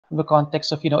in the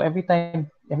context of, every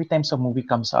time some movie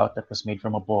comes out that was made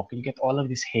from a book, you get all of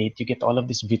this hate, you get all of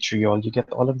this vitriol, you get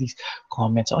all of these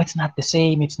comments. Oh, it's not the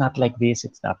same. It's not like this.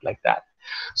 It's not like that.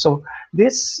 So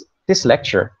this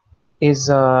lecture is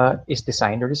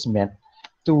designed or is meant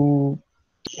to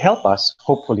help us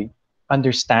hopefully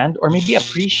understand or maybe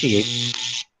appreciate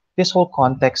this whole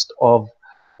context of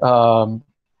um,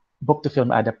 book to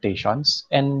film adaptations,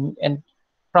 and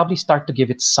probably start to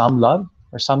give it some love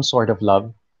or some sort of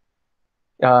love,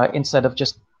 instead of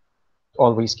just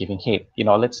always giving hate.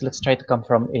 Let's try to come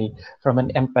from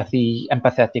an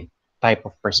empathetic type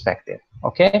of perspective.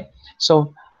 Okay,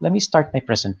 so let me start my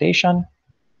presentation.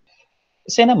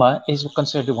 Cinema is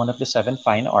considered one of the seven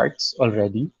fine arts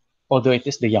already, although it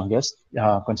is the youngest,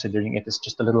 considering it is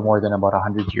just a little more than about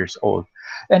 100 years old.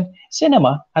 And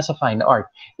cinema, as a fine art,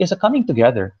 is a coming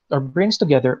together or brings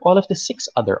together all of the six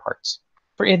other arts.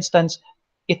 For instance,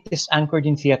 it is anchored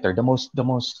in theater. The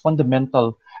most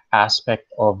fundamental aspect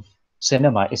of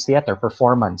cinema is theater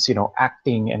performance.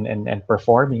 Acting and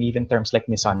performing. Even terms like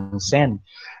mise en scène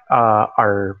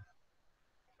are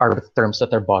terms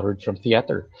that are borrowed from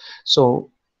theater.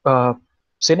 So, uh,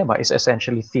 cinema is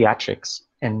essentially theatrics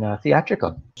and theatrical.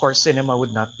 Of course, cinema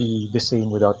would not be the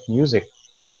same without music,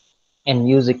 and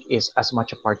music is as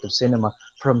much a part of cinema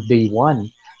from day one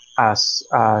as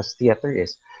theater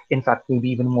is. In fact, maybe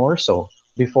even more so.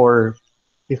 Before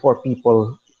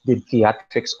people did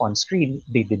theatrics on screen,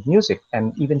 they did music,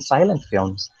 and even silent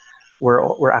films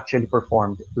were actually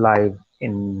performed live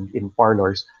in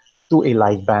parlors to a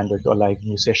live band or to a live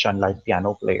musician, live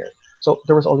piano player. So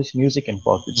there was always music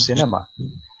involved with cinema.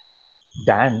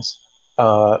 Dance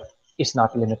uh, is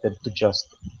not limited to just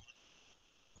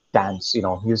dance,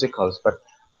 musicals, but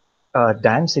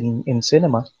dance in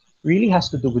cinema really has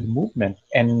to do with movement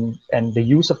and the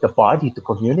use of the body to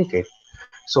communicate.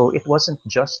 So it wasn't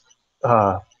just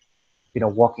uh,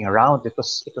 walking around. It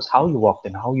was how you walked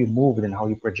and how you moved and how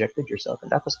you projected yourself,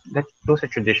 and those are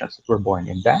traditions that were born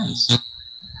in dance.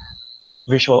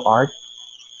 Visual art,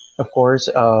 of course,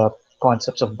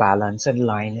 concepts of balance and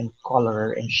line and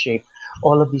color and shape.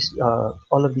 All of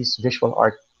these visual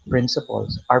art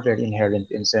principles are very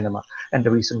inherent in cinema, and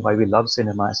the reason why we love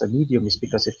cinema as a medium is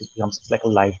because it's like a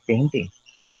live painting.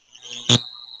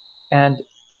 And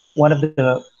one of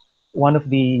the one of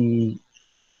the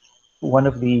one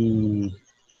of the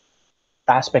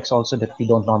aspects also that we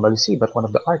don't normally see, but one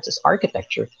of the arts is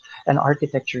architecture, and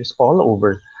architecture is all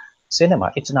over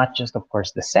cinema. It's not just, of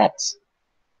course, the sets,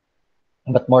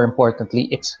 but more importantly,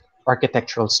 it's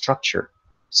architectural structure.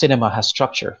 Cinema has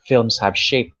structure, films have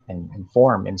shape and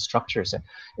form and structures, and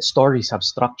stories have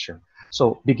structure.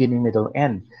 So beginning, middle,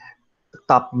 end,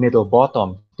 top, middle,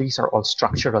 bottom, these are all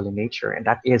structural in nature, and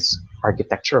that is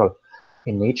architectural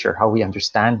in nature, how we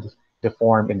understand the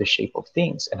form and the shape of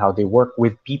things and how they work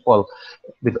with people,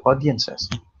 with audiences.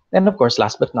 And of course,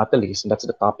 last but not the least, and that's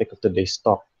the topic of today's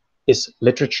talk, is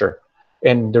literature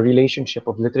and the relationship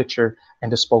of literature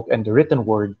and the written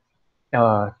word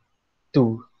uh,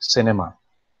 to cinema.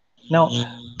 Now,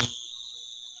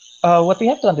 what we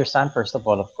have to understand, first of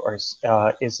all, of course,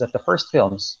 is that the first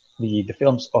films, the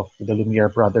films of the Lumiere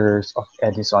brothers, of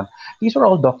Edison, these were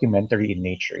all documentary in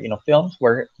nature. Films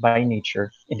were by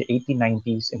nature in the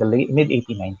 1890s, in the late mid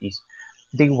 1890s,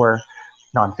 they were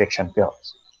nonfiction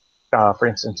films. For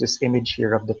instance, this image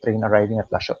here of the train arriving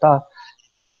at La Ciotat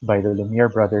by the Lumiere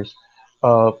brothers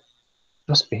uh,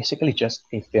 was basically just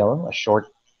a film, a short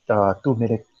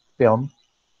 2-minute film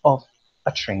of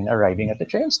a train arriving at the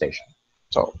train station.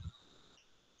 So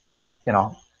you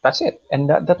know that's it, and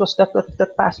that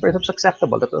passed for, that was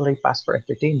acceptable, that already passed for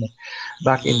entertainment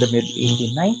back in the mid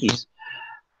 1890s.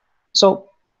 So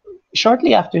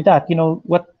shortly after that,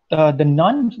 what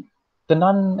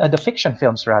the fiction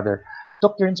films rather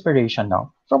took their inspiration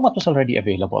now from what was already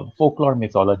available: folklore,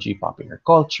 mythology, popular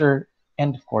culture,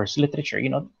 and of course literature.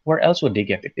 Where else would they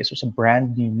get it? This was a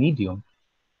brand new medium,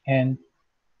 and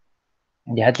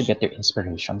they had to get their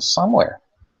inspiration somewhere,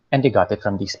 and they got it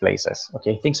from these places.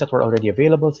 Okay, things that were already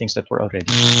available, things that were already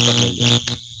familiar.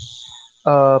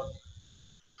 uh,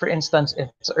 for instance,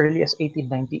 as early as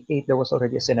 1898, there was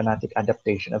already a cinematic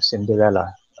adaptation of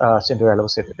Cinderella. Cinderella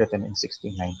was written in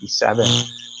 1697,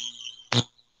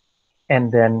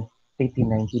 and then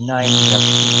 1899 we have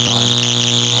King John,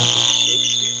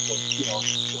 Shakespeare. So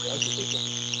where else did they get it?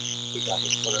 They got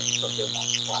it from their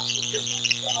math classes, their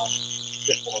math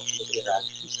default literary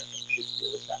set. Shakespeare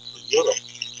was that for Europe.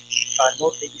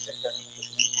 Note, ladies and gentlemen, that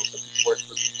most of these works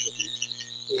were being produced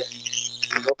in Europe.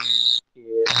 In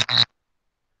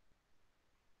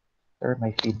Where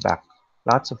my feedback?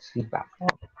 Lots of feedback. Oh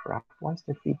crap! Why is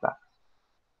there feedback?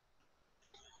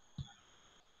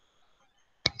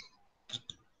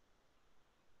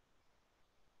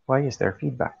 Why is there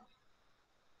feedback?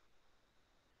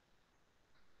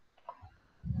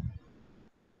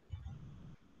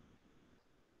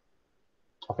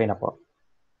 Okay na po.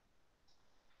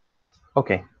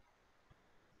 Okay.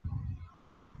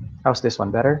 How's this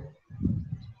one better?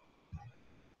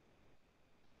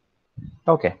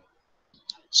 Okay.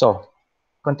 So,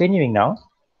 continuing now.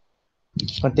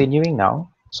 Continuing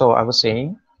now. So I was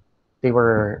saying they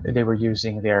were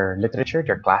using their literature,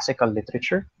 their classical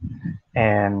literature,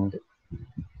 and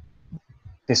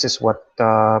this is what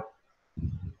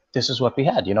this is what we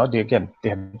had. You know, they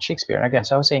had Shakespeare. And again,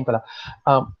 so I was saying, pala,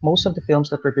 most of the films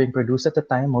that were being produced at the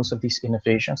time, most of these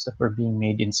innovations that were being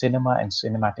made in cinema and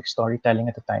cinematic storytelling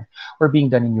at the time, were being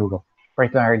done in Europe,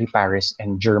 primarily Paris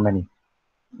and Germany.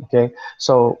 Okay,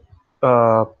 so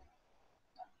uh,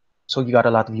 so you got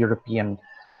a lot of European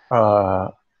uh,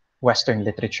 Western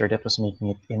literature that was making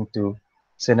it into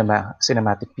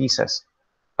cinematic pieces.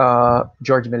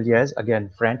 George Méliès, again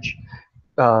French,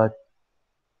 uh,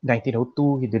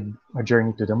 1902, he did A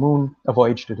Journey to the Moon, A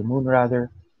Voyage to the Moon rather,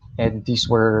 and these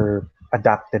were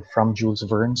adapted from Jules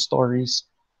Verne's stories.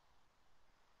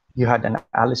 You had an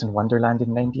Alice in Wonderland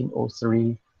in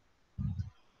 1903,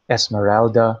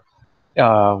 Esmeralda,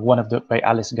 one of the by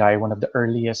Alice Guy, one of the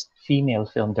earliest female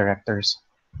film directors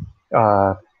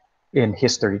uh, in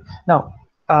history. Now,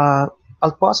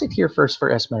 I'll pause it here first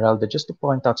for Esmeralda just to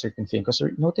point out certain things. Because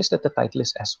notice that the title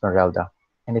is Esmeralda,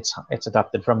 and it's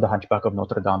adapted from The Hunchback of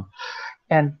Notre Dame.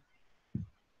 And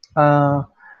uh,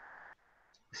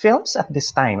 films at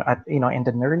this time, at in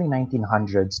the early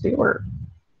 1900s, they were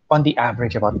on the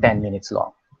average about 10 minutes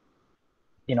long.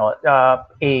 You know,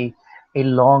 a a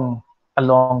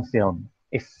long film,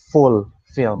 a full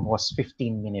film was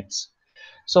 15 minutes.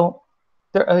 So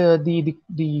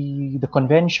the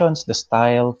conventions, the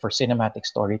style for cinematic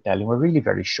storytelling were really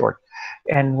very short.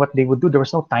 And what they would do, there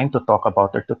was no time to talk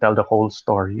about or to tell the whole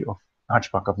story of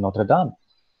Hunchback of Notre Dame.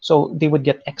 So they would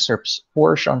get excerpts,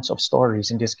 portions of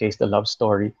stories, in this case, the love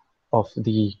story of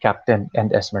the captain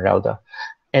and Esmeralda.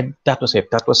 And that was it.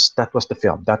 That was the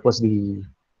film. That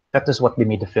is what they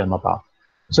made the film about.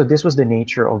 So this was the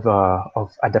nature of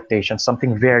adaptation,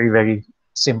 something very, very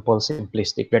simple,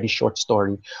 simplistic, very short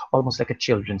story, almost like a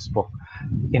children's book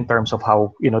in terms of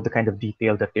how, the kind of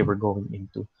detail that they were going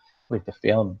into with the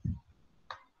film.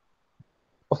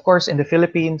 Of course, in the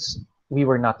Philippines, we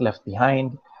were not left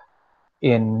behind.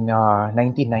 In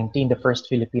 1919, the first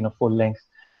Filipino full-length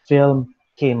film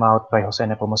came out by Jose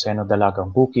Nepomuceno,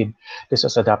 Dalagang Bukid. This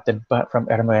was adapted from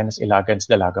Hermanos Ilagan's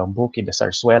Dalagang Bukid, the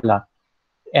Zarzuela.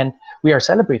 And we are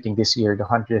celebrating this year the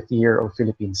 100th year of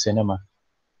Philippine cinema.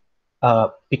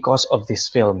 Because of this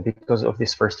film, because of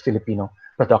this first Filipino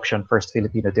production, first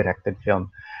Filipino directed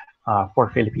film for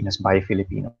Filipinos by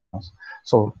Filipinos.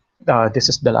 So this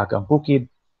is Dalagang Bukid.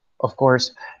 Of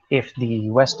course, if the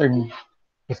Western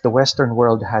if the Western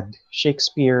world had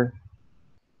Shakespeare,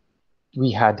 we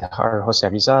had our Jose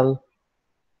Rizal,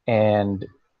 and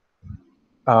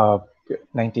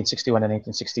 1961 and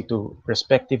 1962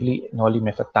 respectively, Noli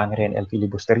Me Tangere and El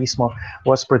Filibusterismo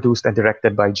was produced and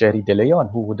directed by Jerry De Leon,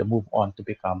 who would move on to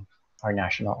become our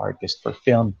national artist for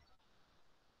film.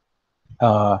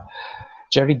 Uh,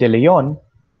 Jerry De Leon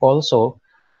also,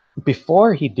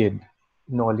 before he did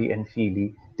Noli and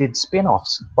Fili, did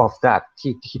spin-offs of that.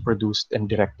 He produced and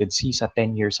directed Sisa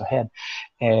 10 years ahead.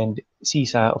 And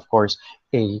Sisa, of course,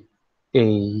 a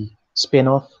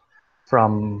spin-off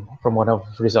from one of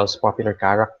Rizal's popular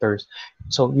characters.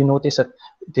 So you notice that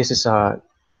this is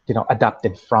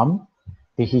adapted from.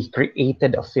 He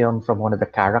created a film from one of the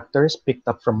characters, picked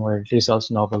up from where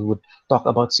Rizal's novel would talk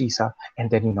about Sisa,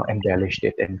 and then embellished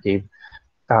it and gave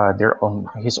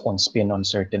his own spin on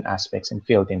certain aspects and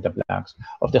filled in the blanks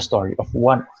of the story of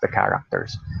one of the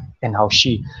characters and how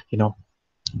she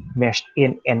meshed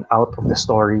in and out of the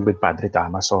story with Padre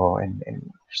Damaso and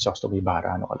Sosto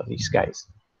Guevara and all of these guys.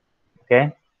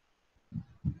 Okay,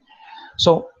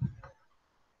 so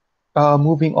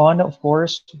moving on, of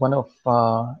course, one of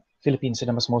Philippine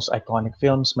cinema's most iconic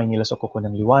films, Maynila sa Kuko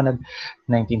ng Liwanag,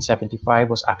 1975,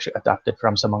 was actually adapted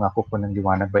from Sa Mga Kuko ng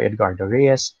Liwanag by Edgardo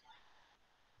Reyes.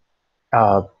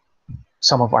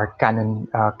 Some of our canon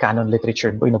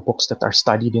literature, books that are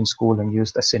studied in school and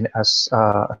used as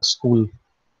school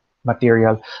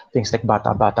material, things like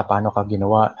Bata Bata Paano Ka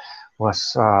Ginawa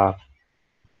was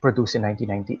produced in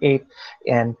 1998,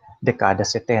 and Dekada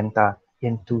 70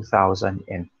 in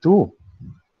 2002.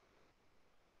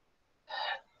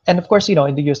 And of course,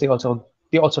 in the US they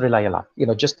also rely a lot,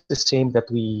 just the same that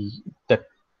the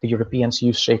Europeans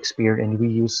use Shakespeare and we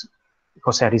use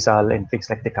Jose Rizal and things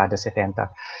like Dekada 70.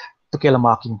 To Kill a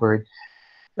Mockingbird,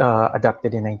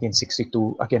 adapted in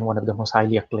 1962. Again, one of the most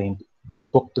highly acclaimed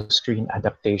book-to-screen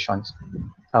adaptations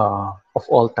of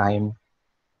all time.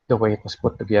 The way it was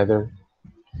put together.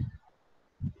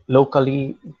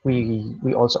 Locally,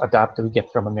 we also adapt. We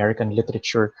get from American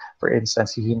literature. For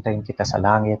instance, Hihintayin Kita sa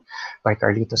Langit by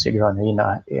Carlito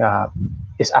Sigronina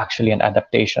is actually an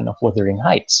adaptation of Wuthering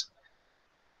Heights,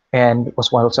 and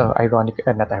was also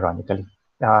not ironically,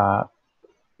 uh,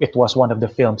 it was one of the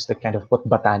films that kind of put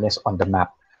Batanes on the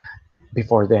map.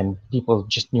 Before then, people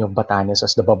just knew of Batanes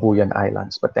as the Babuyan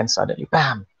Islands, but then suddenly,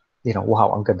 bam!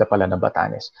 Wow, ang ganda pala ng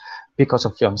Batanes because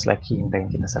of films like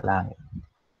Hihintayin Kita sa Langit.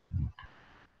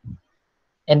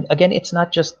 And again, it's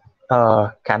not just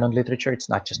canon literature. It's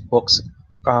not just books.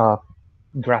 Uh,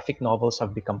 Graphic novels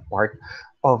have become part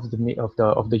of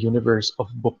the universe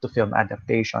of book to film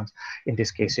adaptations. In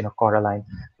this case, Coraline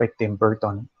by Tim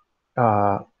Burton,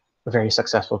 very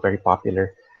successful, very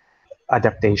popular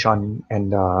adaptation,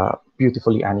 and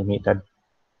beautifully animated.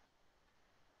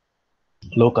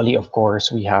 Locally, of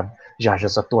course, we have Jaja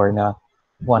Saturna,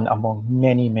 one among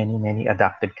many, many, many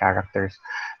adapted characters.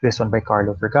 This one by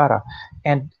Carlo Vergara.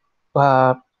 And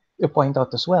to point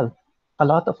out as well, a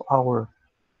lot of our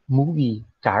movie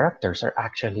characters are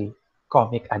actually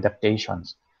comic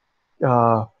adaptations.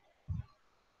 Uh,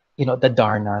 the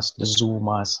Darnas, the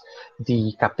Zumas,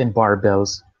 the Captain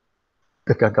Barbells,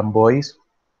 the Gagamboys.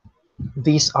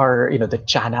 These are, the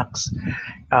Chanaks.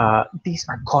 These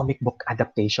are comic book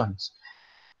adaptations.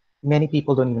 Many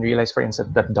people don't even realize, for instance,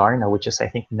 that Darna, which is I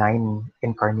think 9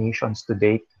 incarnations to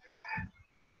date,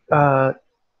 uh,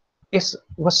 is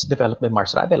was developed by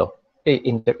Mars Ravelo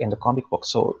in the comic book.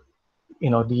 So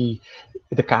the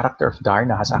character of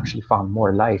Darna has actually found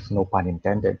more life, no pun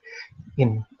intended,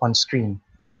 in on screen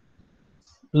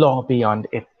long beyond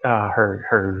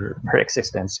her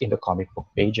existence in the comic book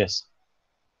pages.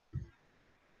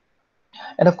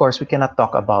 And of course, we cannot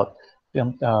talk about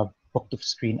film book to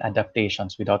screen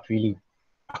adaptations without really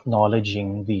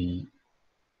acknowledging the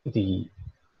the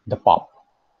pop,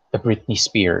 the Britney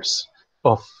Spears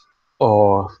of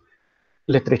of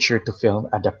literature to film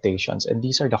adaptations, and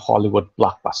these are the Hollywood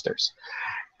blockbusters.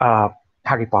 Uh,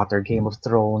 Harry Potter, Game of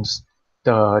Thrones,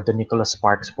 the Nicholas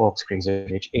Sparks books, Crazy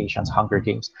Rich Asians, Hunger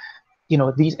Games.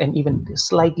 These, and even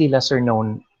slightly lesser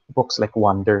known books like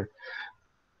Wonder.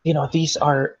 These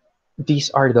are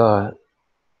the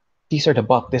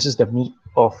bulk. This is the meat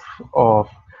of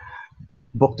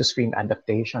book to screen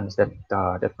adaptations that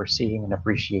we're seeing and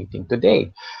appreciating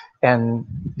today. And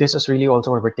this is really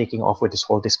also where we're taking off with this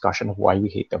whole discussion of why we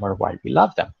hate them or why we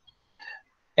love them.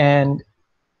 And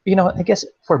I guess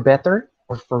for better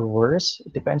or for worse,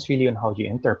 it depends really on how you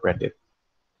interpret it.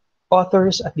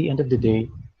 Authors at the end of the day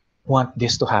want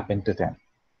this to happen to them.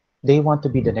 They want to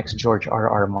be the next George R.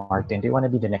 R. Martin. They want to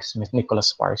be the next Nicholas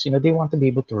Sparks. They want to be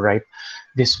able to write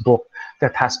this book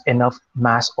that has enough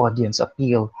mass audience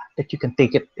appeal that you can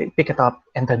pick it up,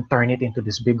 and then turn it into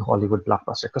this big Hollywood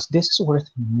blockbuster. Because this is worth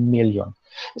millions.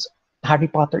 Harry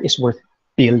Potter is worth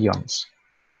billions,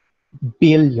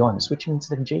 billions, which means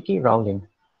that J.K. Rowling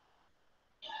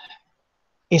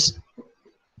is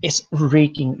is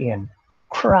raking in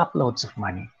crap loads of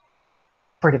money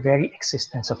for the very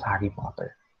existence of Harry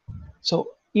Potter.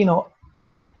 So,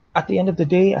 at the end of the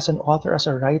day, as an author, as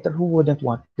a writer, who wouldn't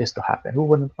want this to happen? Who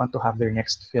wouldn't want to have their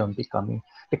next film becoming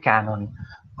the canon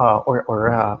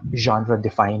or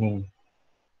genre-defining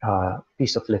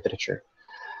piece of literature?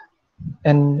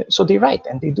 And so they write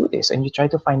and they do this, and you try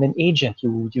to find an agent.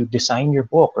 You design your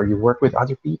book, or you work with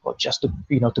other people just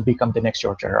to become the next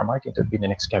George R. R. Martin, to be the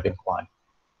next Kevin Kwan,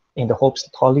 in the hopes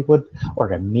that Hollywood or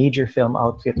a major film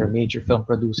outfit or major film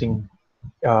producing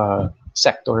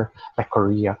sector like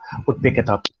Korea would pick it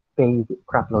up, pay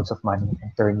crap loads of money,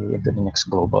 and turn you into the next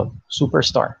global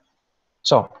superstar.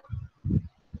 So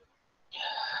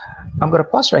I'm going to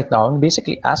pause right now and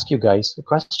basically ask you guys the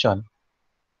question: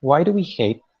 why do we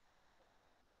hate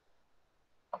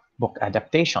book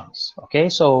adaptations? Okay,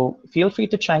 so feel free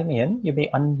to chime in. You may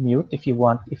unmute if you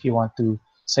want to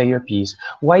say your piece.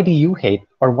 Why do you hate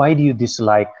or why do you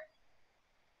dislike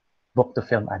book to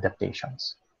film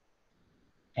adaptations?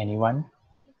 Anyone?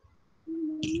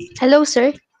 Hello,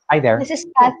 sir. Hi there. This is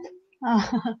Kat. Uh,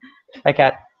 Hi,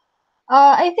 Kat.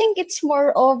 I think it's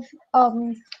more of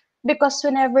because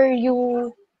whenever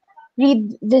you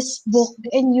read this book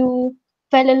and you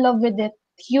fell in love with it,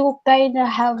 you kind of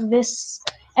have this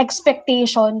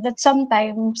expectation that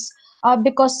sometimes,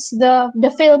 because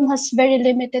the film has very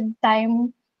limited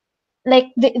time, like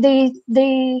the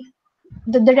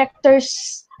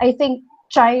directors, I think,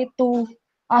 try to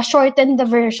shorten the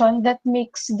version that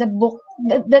makes the book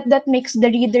that makes the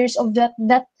readers of that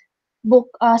book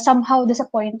somehow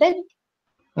disappointed.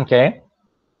 Okay.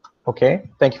 Okay.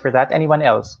 Thank you for that. Anyone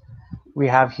else? We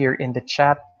have here in the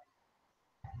chat,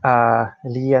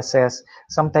 Leah says,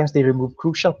 sometimes they remove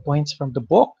crucial points from the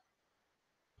book.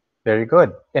 Very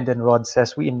good. And then Rod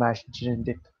says, we imagined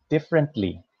it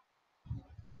differently.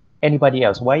 Anybody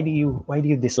else? Why do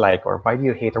you dislike or why do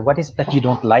you hate or what is it that you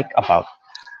don't like about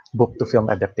book to film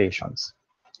adaptations?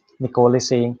 Nicole is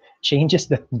saying changes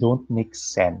that don't make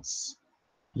sense.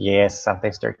 Yes,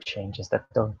 sometimes there are changes that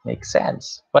don't make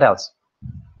sense. What else?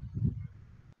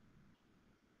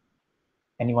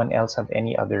 Anyone else have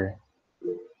any other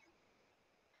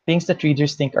things that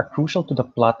readers think are crucial to the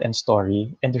plot and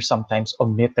story and they're sometimes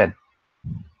omitted?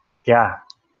 Yeah,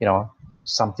 you know,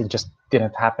 something just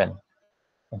didn't happen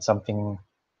and something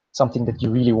that you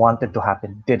really wanted to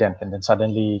happen didn't and then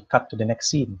suddenly cut to the next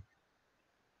scene.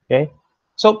 Okay?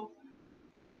 So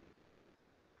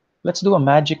let's do a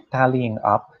magic tallying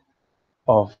up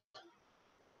of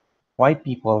why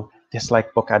people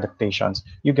dislike book adaptations.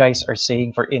 You guys are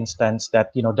saying, for instance,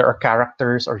 that there are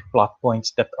characters or plot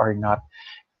points that are not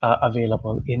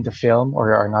available in the film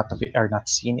or are not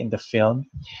seen in the film.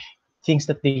 Things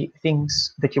that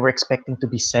you were expecting to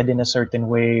be said in a certain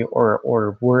way,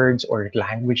 or words or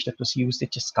language that was used,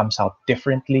 it just comes out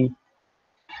differently.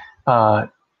 Uh,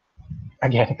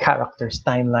 Again, characters,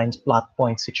 timelines, plot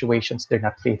points, situations, they're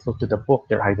not faithful to the book.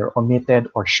 They're either omitted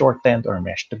or shortened or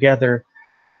meshed together.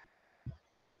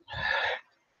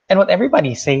 And what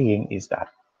everybody's saying is that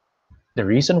the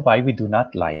reason why we do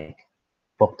not like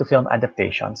book to film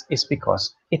adaptations is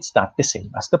because it's not the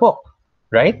same as the book,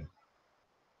 right?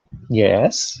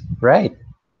 Yes, right.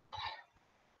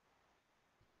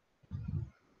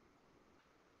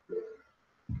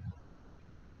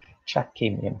 Chat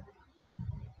came in.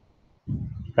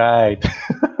 Right.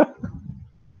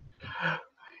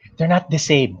 They're not the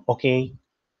same, okay?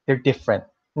 They're different.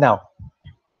 Now,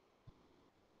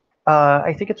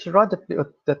 I think it's Rod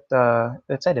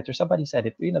that said it, or somebody said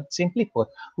it. Simply put,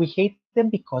 we hate them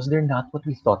because they're not what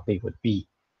we thought they would be.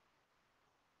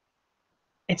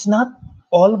 It's not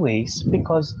always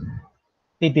because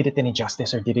they did it in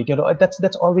injustice or did it,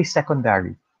 that's always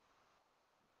secondary.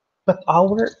 But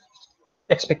our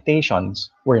expectations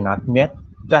were not met.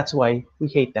 That's why we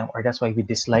hate them, or that's why we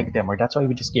dislike them, or that's why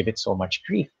we just give it so much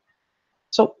grief.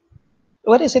 So,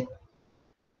 what is it?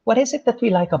 What is it that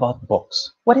we like about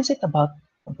books? What is it about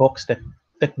books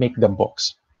that make them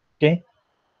books? Okay.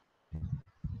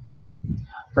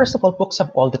 First of all, books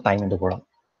have all the time in the world.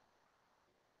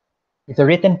 The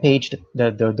written page,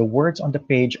 the words on the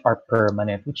page are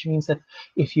permanent, which means that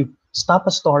if you stop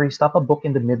a story, stop a book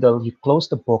in the middle, you close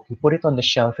the book, you put it on the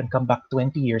shelf and come back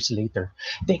 20 years later,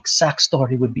 the exact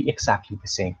story would be exactly the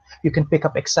same. You can pick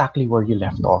up exactly where you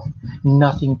left off.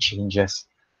 Nothing changes.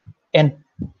 And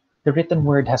the written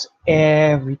word has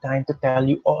every time to tell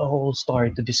you a whole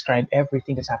story, to describe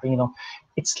everything that's happening.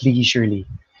 It's leisurely.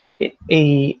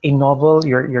 A novel,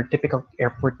 your typical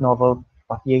airport novel,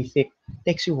 papier thick,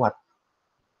 takes you what,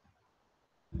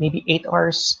 maybe 8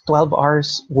 hours, 12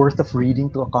 hours worth of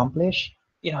reading to accomplish.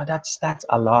 That's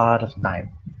a lot of time.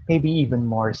 Maybe even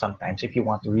more sometimes if you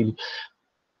want to really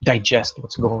digest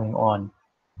what's going on.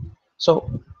 So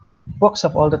books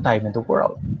have all the time in the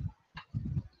world.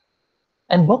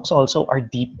 And books also are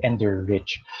deep and they're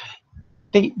rich.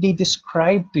 They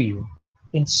describe to you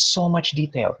in so much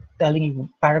detail, telling you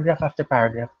paragraph after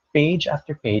paragraph, page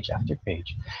after page after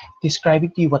page,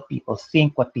 describing to you what people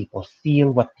think, what people feel,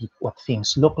 what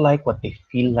things look like, what they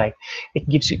feel like. It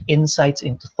gives you insights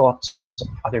into thoughts of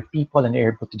other people, and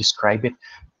you're able to describe it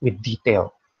with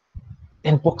detail.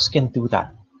 And books can do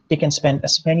that. They can spend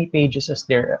as many pages as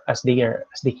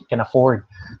they can afford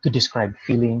to describe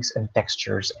feelings and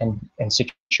textures and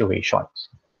situations.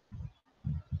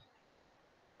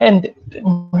 And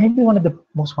maybe one of the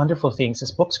most wonderful things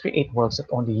is books create worlds that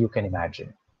only you can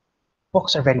imagine.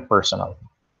 Books are very personal,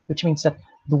 which means that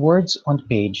the words on the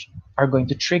page are going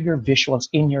to trigger visuals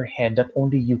in your head that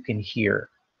only you can hear,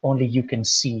 only you can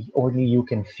see, only you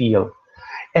can feel.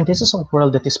 And this is a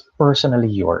world that is personally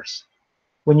yours.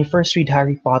 When you first read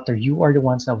Harry Potter, you are the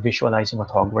ones now visualizing what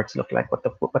Hogwarts look like, what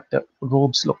the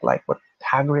robes look like, what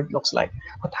Hagrid looks like,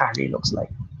 what Harry looks like,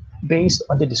 based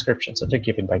on the descriptions that are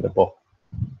given by the book.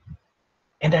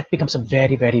 And that becomes a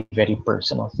very, very, very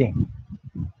personal thing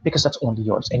because that's only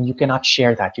yours. And you cannot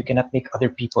share that. You cannot make other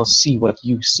people see what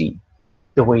you see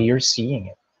the way you're seeing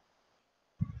it.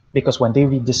 Because when they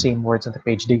read the same words on the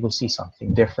page, they will see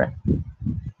something different.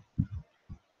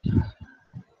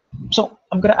 So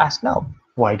I'm going to ask now,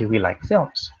 why do we like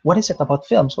films? What is it about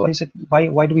films? What is it?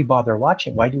 Why do we bother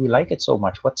watching? Why do we like it so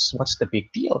much? What's the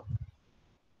big deal?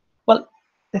 Well,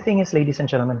 The thing is, ladies and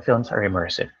gentlemen, films are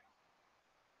immersive.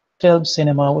 Film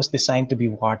cinema was designed to be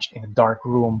watched in a dark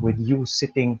room with you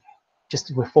sitting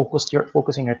just with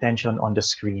focusing your attention on the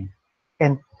screen.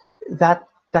 And that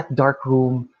that dark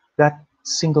room, that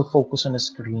single focus on the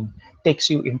screen takes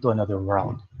you into another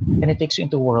world. And it takes you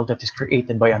into a world that is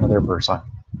created by another person.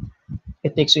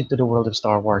 It takes you into the world of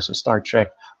Star Wars, of Star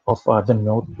Trek, of The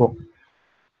Notebook,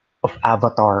 of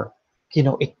Avatar.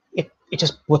 It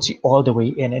just puts you all the way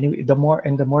in. And the more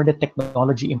the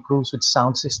technology improves with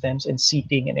sound systems and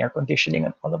seating and air conditioning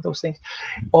and all of those things,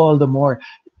 all the more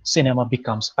cinema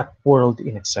becomes a world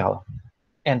in itself.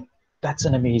 And that's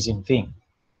an amazing thing.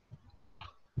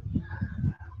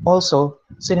 Also,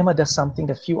 cinema does something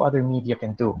that few other media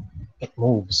can do. It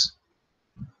moves.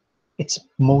 It's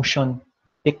motion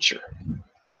picture.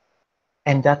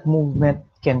 And that movement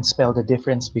can spell the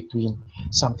difference between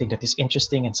something that is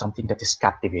interesting and something that is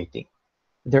captivating.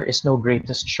 There is no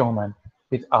greatest showman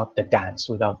without the dance,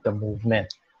 without the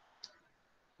movement,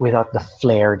 without the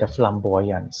flair, the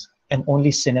flamboyance. And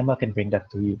only cinema can bring that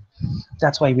to you.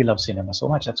 That's why we love cinema so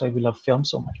much. That's why we love film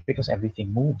so much, because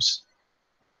everything moves.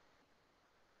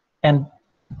 And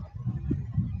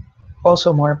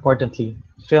also, more importantly,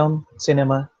 film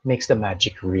cinema makes the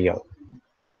magic real.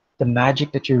 The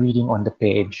magic that you're reading on the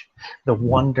page, the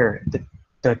wonder, the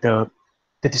the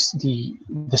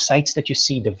the sights that you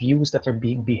see, the views that are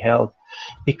being beheld,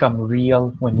 become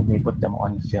real when we put them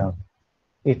on film.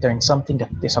 They turn something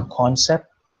that is a concept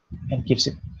and gives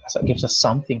us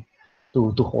something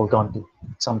to hold on to,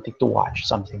 something to watch,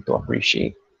 something to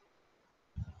appreciate.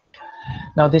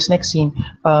 Now, this next scene,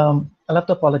 I'll have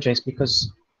to apologize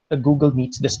because the Google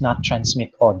Meets does not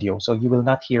transmit audio, so you will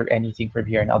not hear anything from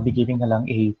here, and I'll be giving along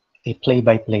a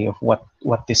play-by-play of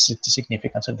what the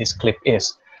significance of this clip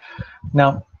is.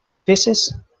 Now, this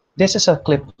is this is a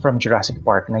clip from Jurassic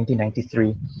Park,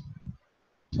 1993,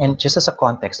 and just as a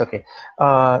context, okay,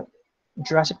 uh,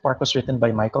 Jurassic Park was written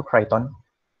by Michael Crichton.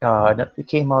 The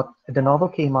novel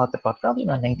came out about probably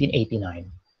around 1989,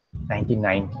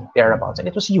 1990, thereabouts, and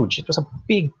it was huge. It was a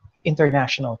big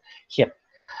international hit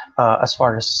as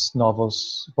far as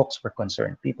books were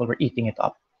concerned. People were eating it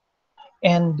up,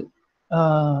 and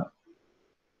uh,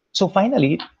 so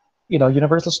finally,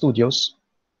 Universal Studios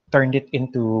turned it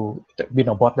into,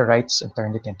 bought the rights and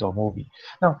turned it into a movie.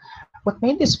 Now, what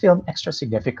made this film extra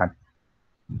significant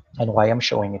and why I'm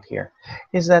showing it here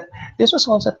is that this was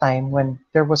also a time when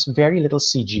there was very little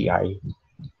CGI.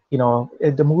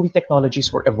 The movie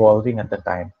technologies were evolving at the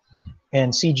time,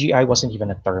 and CGI wasn't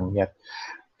even a term yet.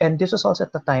 And this was also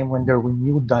at the time when there were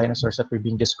new dinosaurs that were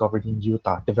being discovered in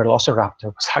Utah. The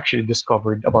Velociraptor was actually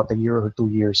discovered about a year or 2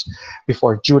 years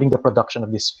before, during the production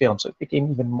of this film. So it became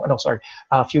even more, no, sorry,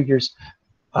 a few years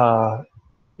uh,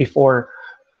 before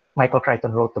Michael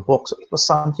Crichton wrote the book. So it was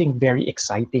something very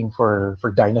exciting for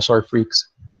dinosaur freaks.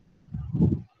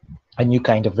 A new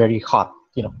kind of very hot,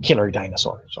 killer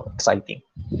dinosaur. So exciting.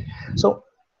 So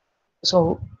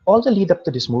so all the lead up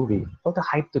to this movie, all the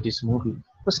hype to this movie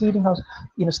was leading us.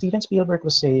 Steven Spielberg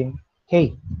was saying,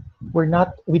 "Hey,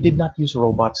 we did not use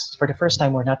robots for the first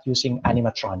time. We're not using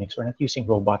animatronics. We're not using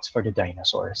robots for the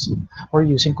dinosaurs. We're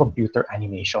using computer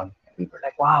animation." And we were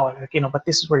like, "Wow, but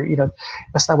this is where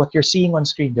that's not what you're seeing on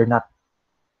screen. They're not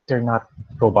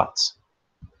robots.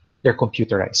 They're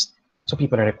computerized." So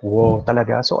people are like, "Whoa,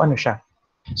 talaga?" So ano siya?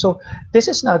 So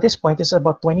this point is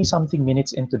about 20 something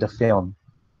minutes into the film,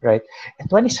 right? And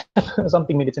 20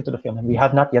 something minutes into the film, and we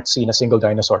have not yet seen a single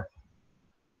dinosaur.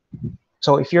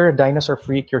 So if you're a dinosaur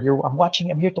freak, I'm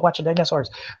here to watch the dinosaurs.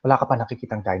 Wala ka pa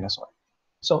nakikitang dinosaur.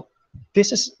 So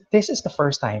this is the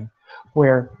first time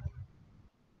where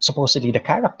supposedly the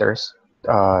characters,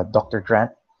 Dr.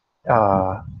 Grant,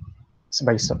 uh,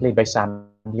 played by Sam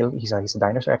Neill, he's a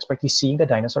dinosaur expert. He's seeing the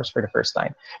dinosaurs for the first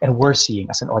time, and we're seeing,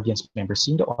 as an audience member,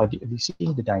 seeing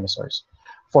the dinosaurs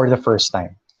for the first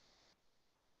time.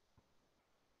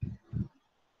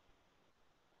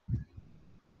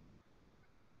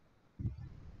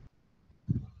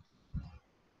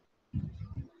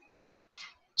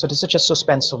 So this is just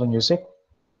suspenseful music,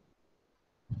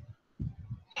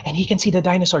 and he can see the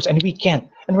dinosaurs, and we can't.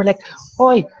 And we're like,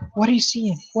 "Oi, what are you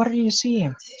seeing? What are you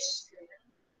seeing?"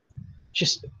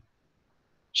 She's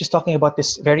she's talking about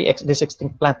this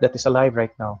extinct plant that is alive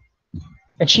right now,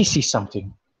 and she sees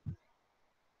something.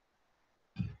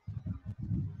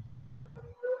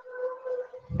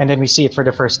 And then we see it for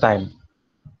the first time,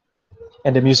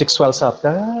 and the music swells up.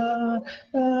 Da,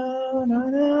 da, na,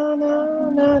 na, na,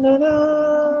 na, na, na,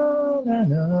 na,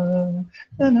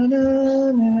 na, na,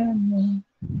 na, na.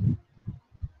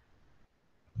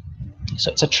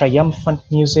 So it's a triumphant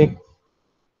music.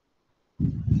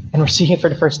 And and we're seeing it for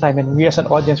the first time, and we as an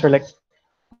audience were like,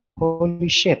 holy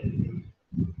shit,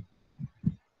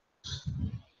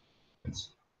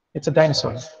 it's a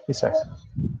dinosaur, he says.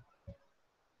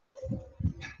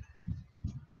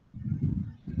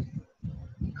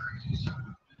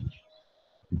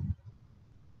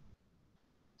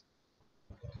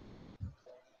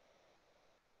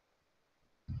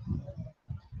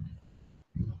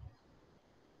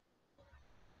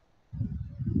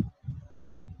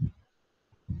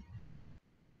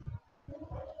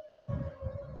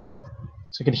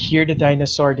 So you could hear the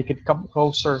dinosaur, they could come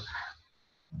closer.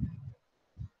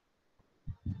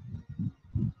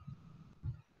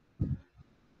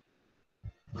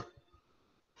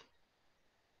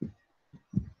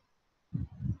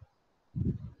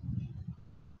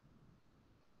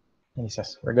 And he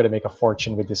says, we're going to make a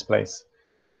fortune with this place.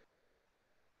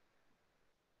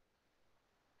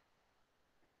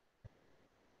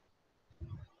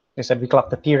 They said, we clocked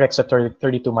the T-Rex at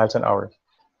 32 miles an hour.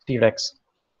 T-Rex,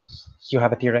 you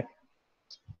have a T-Rex?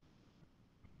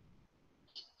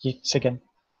 Again,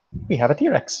 we have a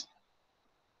T-Rex.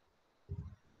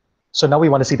 So now we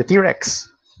want to see the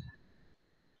T-Rex.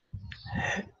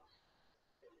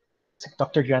 It's like,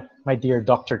 Dr. Grant, my dear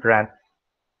Dr. Grant,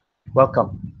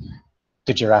 welcome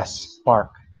to Jurassic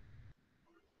Park.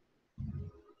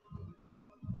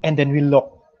 And then we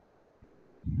look.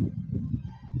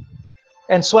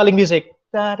 And swelling music.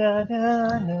 Da, da, da,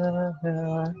 da,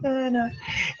 da, da.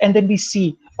 And then we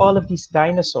see all of these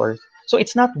dinosaurs. So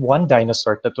it's not one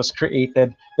dinosaur that was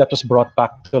created, that was brought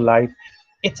back to life.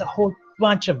 It's a whole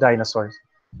bunch of dinosaurs.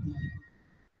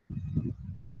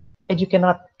 And you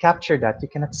cannot capture that. You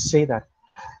cannot say that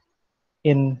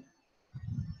in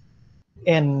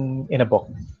a book.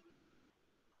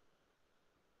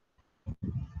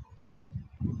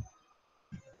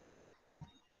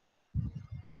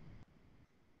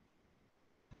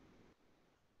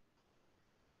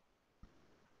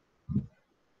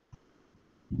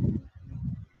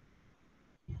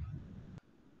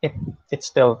 It it's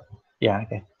still, yeah,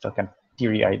 okay, still kind of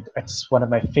teary-eyed. It's one of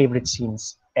my favorite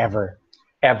scenes ever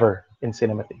in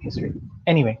cinematic history.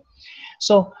 Anyway,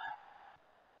 so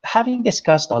having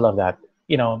discussed all of that,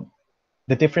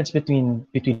 the difference between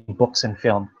books and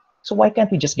film. So why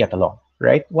can't we just get along,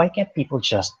 right? Why can't people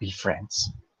just be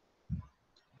friends?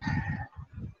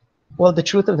 Well, the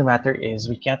truth of the matter is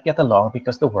we can't get along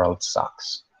because the world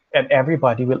sucks. And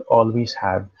everybody will always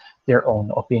have their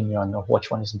own opinion of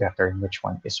which one is better and which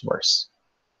one is worse.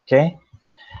 Okay?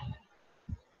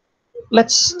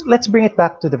 Let's bring it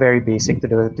back to the very basic, to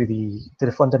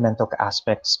the fundamental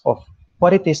aspects of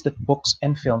what it is that books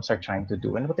and films are trying to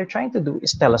do. And what they're trying to do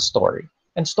is tell a story.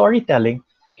 And storytelling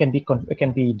can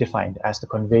be defined as the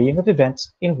conveying of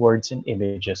events in words and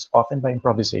images, often by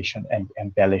improvisation and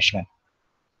embellishment.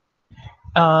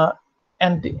 Uh,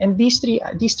 and these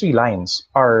three lines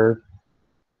are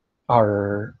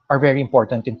very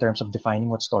important in terms of defining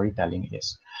what storytelling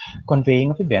is. Conveying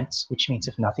of events, which means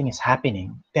if nothing is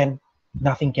happening, then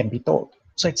nothing can be told.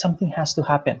 So something has to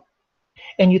happen.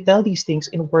 And you tell these things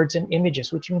in words and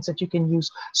images, which means that you can use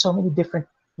so many different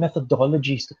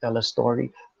methodologies to tell a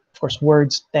story. Of course,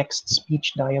 words, text,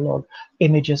 speech, dialogue,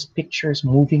 images, pictures,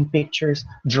 moving pictures,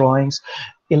 drawings,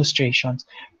 illustrations.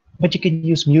 But you can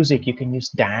use music, you can use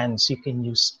dance, you can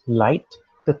use light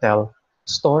to tell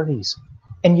stories.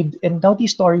 And now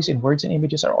these stories in words and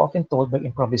images are often told by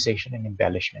improvisation and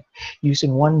embellishment,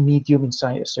 using one medium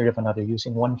instead of another,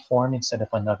 using one form instead of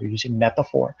another, using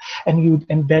metaphor. And you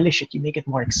embellish it, you make it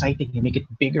more exciting, you make it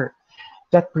bigger.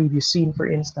 That previous scene, for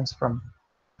instance, from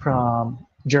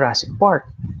Jurassic Park.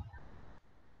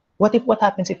 What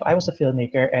happens if I was a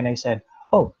filmmaker and I said,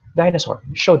 oh, dinosaur,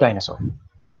 show dinosaur.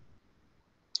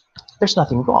 There's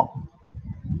nothing wrong.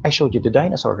 I showed you the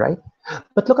dinosaur, right?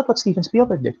 But look at what Steven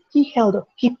Spielberg did. He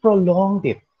prolonged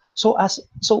it. So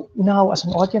now as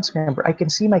an audience member, I can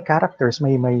see my characters,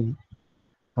 my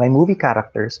movie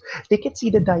characters. They can see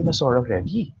the dinosaur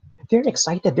already. They're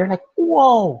excited. They're like,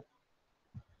 whoa!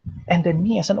 And then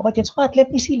me as an audience, what?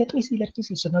 Let me see, let me see, let me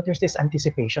see. So now there's this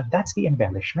anticipation. That's the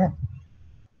embellishment.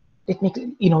 It makes,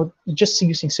 just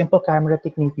using simple camera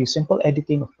technique, use simple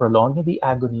editing of prolonging the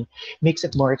agony makes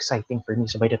it more exciting for me.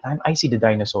 So by the time I see the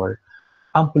dinosaur,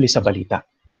 ang huli sa balita.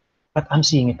 But I'm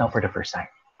seeing it now for the first time.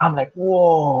 I'm like,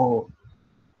 whoa.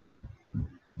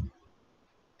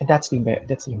 And that's the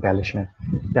embellishment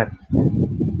that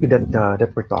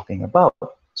we're talking about.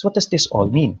 So what does this all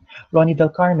mean? Ronnie Del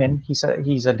Carmen, he's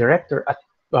a director at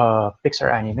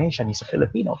Pixar Animation. He's a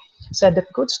Filipino. Said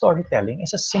that good storytelling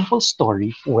is a simple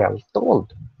story well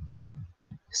told.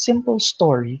 Simple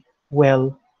story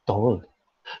well told.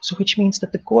 So which means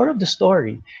that the core of the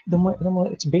story,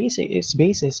 its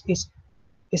basis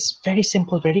is very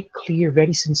simple, very clear,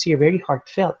 very sincere, very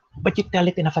heartfelt. But you tell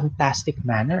it in a fantastic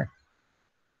manner.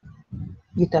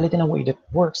 You tell it in a way that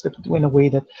works, in a way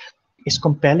that is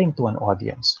compelling to an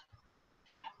audience.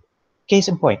 Case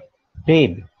in point,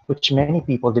 Babe, which many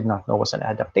people did not know was an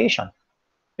adaptation.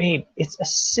 Babe, it's a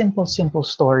simple, simple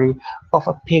story of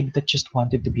a pig that just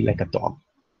wanted to be like a dog,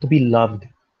 to be loved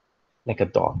like a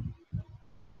dog,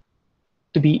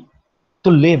 to be to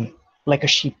live like a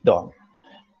sheepdog.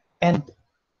 And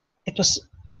it was,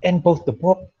 and both the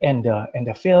book and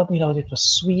the film, it was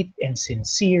sweet and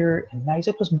sincere and nice.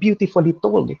 It was beautifully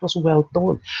told. It was well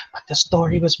told, but the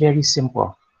story was very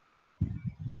simple.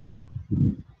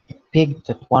 A pig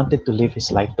that wanted to live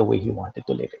his life the way he wanted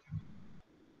to live it.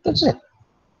 That's it.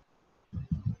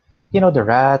 The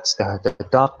rats, the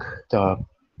duck, the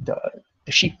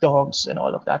the sheepdogs, and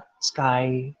all of that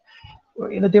sky.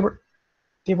 They were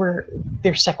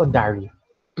they're secondary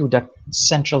to that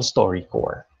central story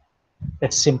core,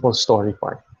 that simple story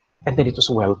part, and then it was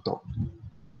well told.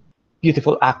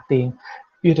 Beautiful acting,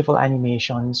 beautiful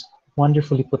animations,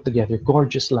 wonderfully put together,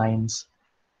 gorgeous lines,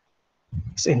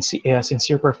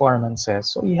 sincere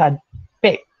performances. So you had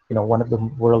Pig, one of the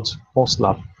world's most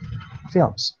loved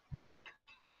films.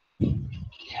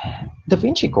 Da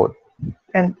Vinci Code.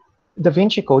 And Da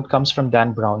Vinci Code comes from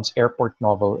Dan Brown's airport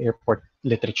novel, airport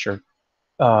literature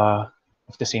uh,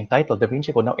 of the same title, Da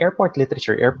Vinci Code. Now, airport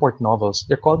literature, airport novels,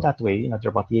 they're called that way, they're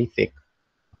about yay thick.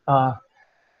 Uh,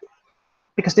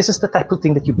 because this is the type of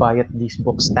thing that you buy at these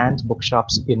bookstands,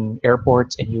 bookshops in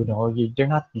airports, and they're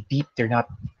not deep, they're not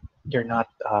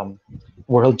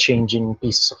world-changing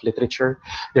pieces of literature.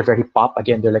 They're very pop.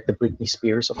 Again, they're like the Britney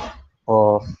Spears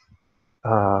of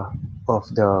uh, of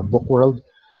the book world.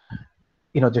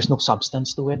 There's no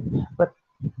substance to it, but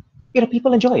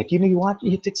people enjoy it. You watch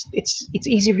it, it's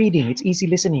easy reading, it's easy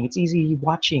listening, it's easy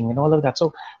watching, and all of that.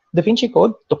 So, Da Vinci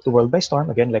Code took the world by storm.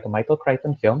 Again, like a Michael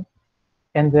Crichton film,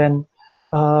 and then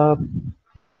uh,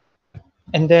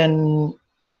 and then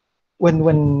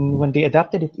when they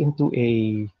adapted it into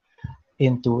a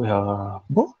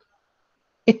book,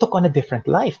 it took on a different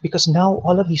life because now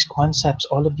all of these concepts,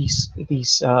 all of these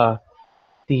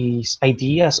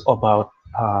ideas about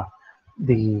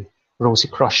the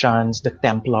Rosicrucians, the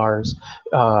Templars,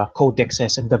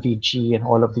 codexes, and Da Vinci, and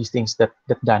all of these things that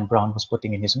Dan Brown was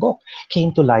putting in his book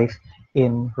came to life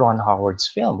in Ron Howard's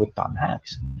film with Tom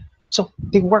Hanks. So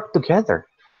they worked together.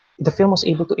 The film was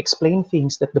able to explain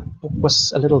things that the book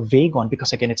was a little vague on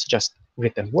because, again, it's just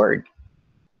written word.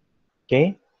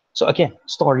 Okay? So, again,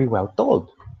 story well told.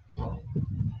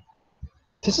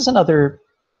 This is another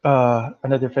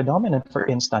phenomenon. For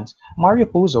instance, Mario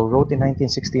Puzo wrote in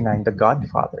 1969 The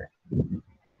Godfather,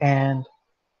 and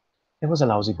it was a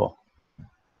lousy book.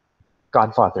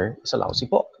 Godfather is a lousy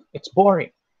book. It's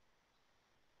boring.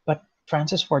 But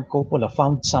Francis Ford Coppola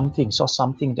found something, saw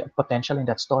something, the potential in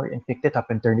that story, and picked it up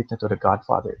and turned it into The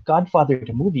Godfather. Godfather,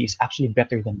 the movie, is actually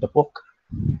better than the book.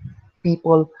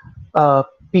 People, uh,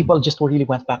 people just really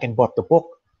went back and bought the book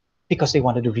because they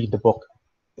wanted to read the book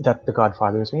that The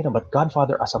Godfather was made of. But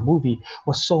Godfather as a movie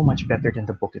was so much better than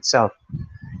the book itself,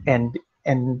 and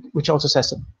which also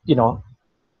says,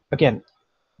 again,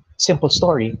 simple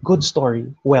story, good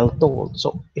story, well told.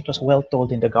 So it was well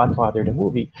told in The Godfather, the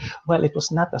movie. Well, it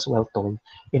was not as well told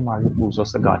in Mario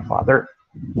Puzo's The Godfather.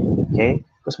 Okay,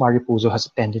 because Mario Puzo has a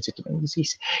tendency to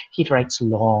he writes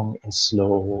long and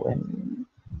slow, and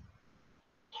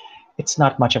it's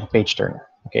not much of a page turner.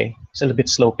 Okay, it's a little bit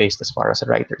slow paced as far as a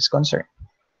writer is concerned.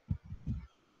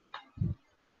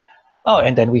 Oh,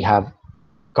 and then we have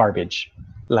garbage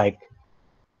like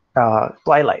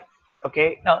Twilight.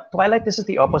 Okay, now Twilight, this is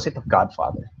the opposite of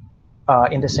Godfather,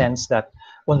 in the sense that,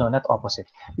 well, no, not opposite.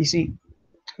 You see,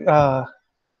 uh,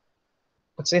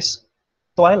 what's this?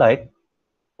 Twilight,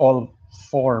 all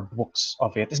four books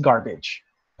of it is garbage.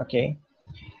 Okay,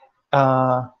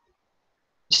 uh,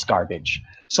 just garbage.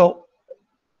 So,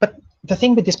 but the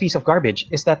thing with this piece of garbage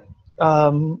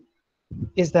um,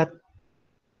 is that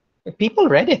people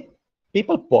read it,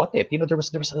 people bought it. There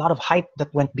was a lot of hype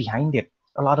that went behind it,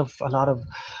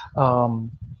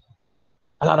 um,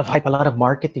 a lot of hype, a lot of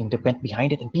marketing that went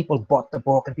behind it, and people bought the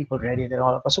book and people read it and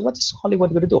all of that. So what's Hollywood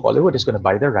going to do? Hollywood is going to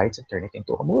buy the rights and turn it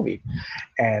into a movie,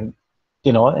 and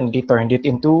and they turned it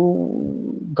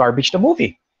into Garbage the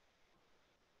movie,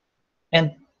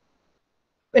 and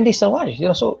they still watch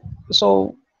it.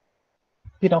 So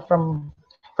from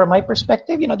my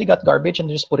perspective, they got garbage and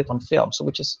they just put it on film, so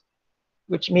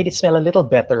which made it smell a little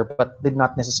better, but did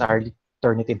not necessarily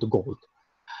turn it into gold.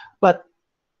 But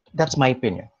that's my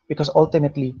opinion, because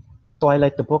ultimately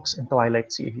Twilight the books and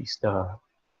Twilight series,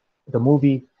 the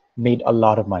movie made a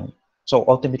lot of money. So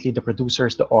ultimately, the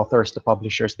producers, the authors, the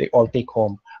publishers, they all take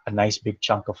home a nice big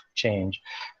chunk of change.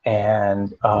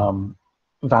 And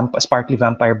Sparkly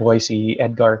Vampire Boy, see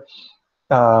Edgar,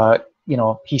 uh,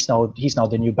 he's now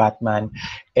the new Batman,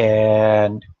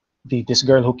 and this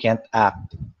girl who can't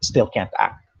act still can't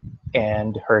act,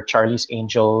 and her Charlie's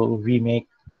Angel remake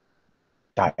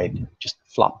died, just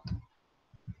flopped.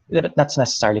 That's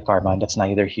necessarily karma. That's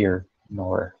neither here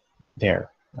nor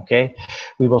there. Okay,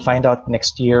 we will find out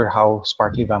next year how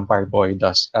Sparkly Vampire Boy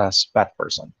does as Bat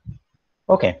Person.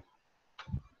 Okay,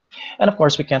 and of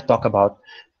course we can't talk about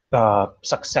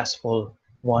successful,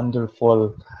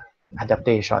 wonderful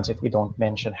adaptations if we don't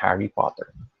mention Harry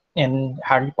Potter. And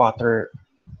Harry Potter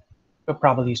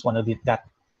probably is one of that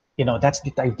that's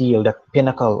the ideal, that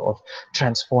pinnacle of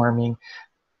transforming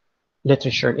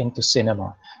literature into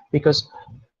cinema, because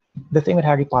the thing with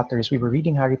Harry Potter is we were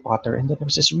reading Harry Potter and then there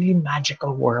was this really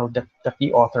magical world that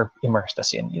the author immersed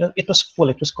us in. It was full,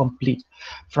 it was complete,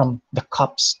 from the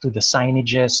cups to the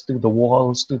signages to the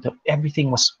walls to the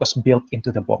everything was built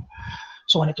into the book.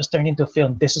 So when it was turned into a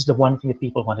film, this is the one thing that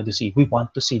people wanted to see. We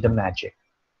want to see the magic.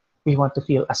 We want to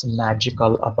feel as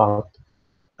magical about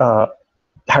uh,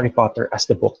 Harry Potter as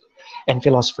the book. And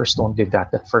Philosopher's Stone did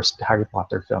that. That first Harry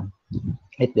Potter film,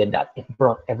 it did that. It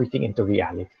brought everything into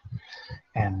reality,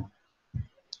 and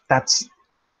that's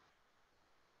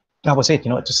that was it.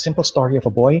 It's a simple story of a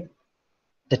boy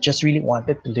that just really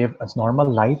wanted to live a normal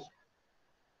life,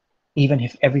 even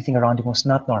if everything around him was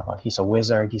not normal. He's a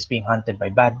wizard. He's being hunted by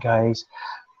bad guys.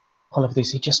 All of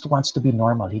this. He just wants to be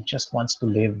normal. He just wants to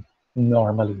live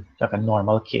normally, like a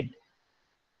normal kid.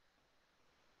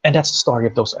 And that's the story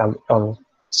of those all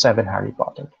seven Harry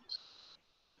Potter.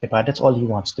 But that's all he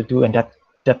wants to do, and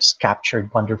that's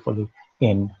captured wonderfully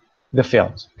in the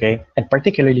films. Okay, and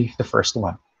particularly the first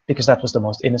one, because that was the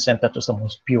most innocent, that was the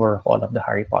most pure of all of the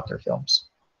Harry Potter films.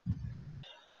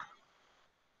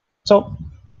 So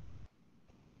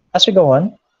as we go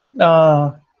on,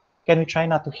 uh, can we try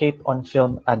not to hate on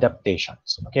film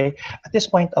adaptations? Okay, at this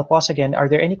point, I'll pause again. Are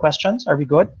there any questions? Are we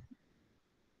good?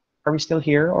 Are we still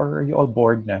here, or are you all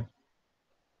bored now?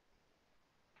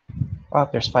 Oh,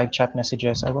 there's 5 chat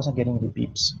messages. I wasn't getting the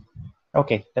beeps.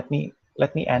 Okay, let me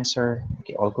answer.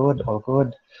 Okay, all good, all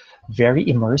good. Very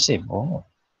immersive. Oh,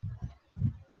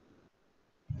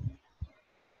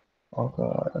 all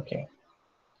good. Okay.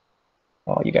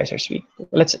 Oh, you guys are sweet.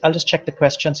 I'll just check the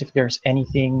questions if there's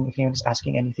anything, if anyone's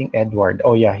asking anything. Edward.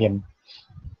 Oh yeah, him.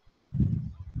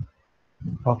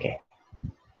 Okay.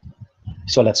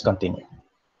 So let's continue.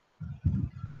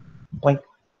 Point.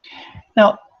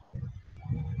 Now,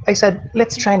 I said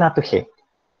let's try not to hate.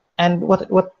 And what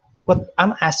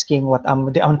I'm asking,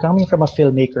 I'm coming from a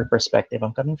filmmaker perspective,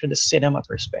 I'm coming from the cinema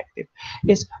perspective,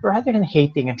 is rather than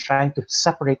hating and trying to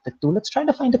separate the two, let's try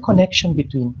to find a connection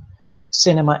between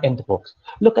cinema and the books.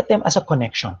 Look at them as a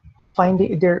connection. Find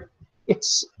their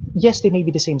it's yes, they may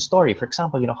be the same story. For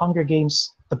example, Hunger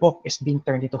Games, the book is being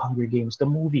turned into Hunger Games, the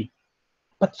movie.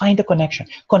 But find a connection.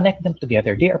 Connect them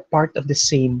together. They are part of the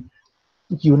same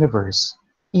universe,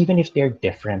 even if they're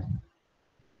different.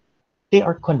 They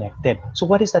are connected. So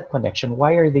what is that connection?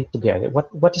 Why are they together?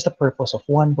 What is the purpose of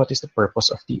one? What is the purpose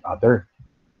of the other?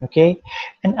 Okay?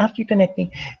 And after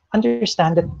connecting,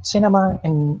 understand that cinema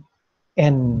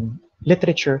and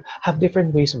literature have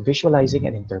different ways of visualizing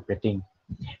and interpreting.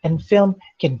 And film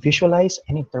can visualize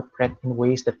and interpret in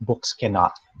ways that books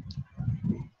cannot.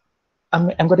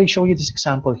 I'm going to show you this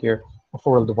example here of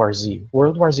World War Z.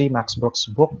 World War Z, Max Brooks'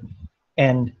 book,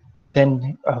 and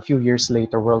then a few years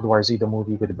later, World War Z, the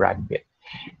movie with Brad Pitt.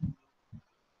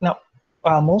 Now,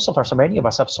 most of us, so many of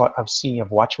us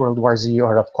have watched World War Z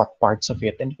or have caught parts of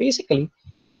it, and basically,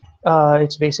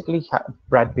 it's basically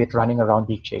Brad Pitt running around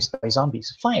being chased by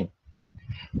zombies. Fine.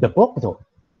 The book, though,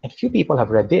 and few people have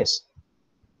read this,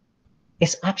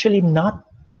 is actually not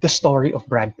the story of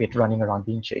Brad Pitt running around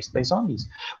being chased by zombies.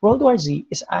 World War Z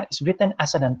is written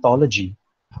as an anthology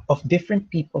of different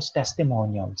people's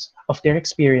testimonials of their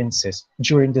experiences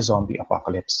during the zombie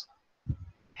apocalypse.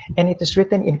 And it is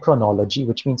written in chronology,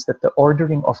 which means that the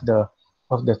ordering of the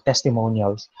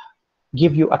testimonials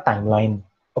give you a timeline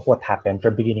of what happened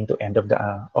from beginning to end of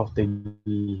the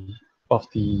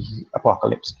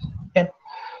apocalypse. And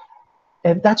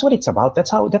that's what it's about.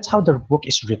 That's how the book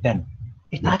is written.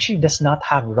 It actually does not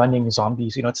have running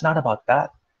zombies. It's not about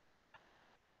that.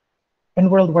 And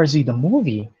World War Z, the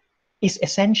movie, is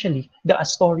essentially a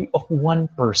story of one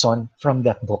person from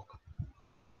that book.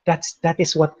 That's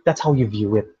how you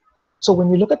view it. So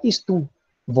when you look at these two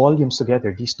volumes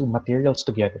together, these two materials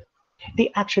together,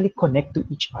 they actually connect to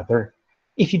each other.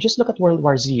 If you just look at World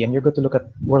War Z and you're going to look at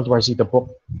World War Z, the book,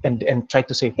 and try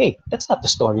to say, hey, that's not the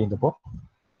story in the book.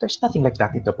 There's nothing like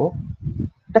that in the book.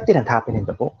 That didn't happen in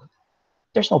the book.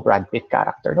 There's no Brad Pitt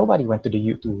character. Nobody went to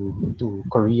to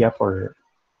Korea for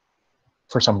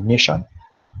some mission.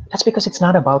 That's because it's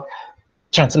not about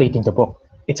translating the book.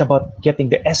 It's about getting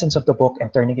the essence of the book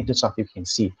and turning it into something you can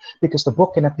see. Because the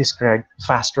book cannot describe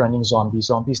fast-running zombies,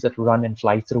 zombies that run and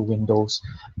fly through windows,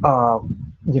 uh,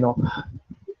 you know,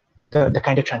 the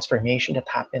kind of transformation that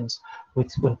happens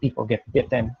with when people get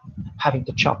bitten, having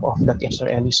to chop off that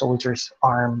Israeli soldier's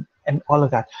arm, and all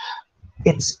of that.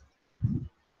 It's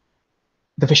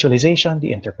the visualization,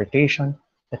 the interpretation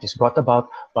that is brought about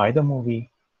by the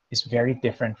movie is very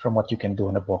different from what you can do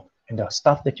in a book. And the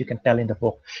stuff that you can tell in the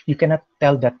book, you cannot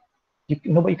tell that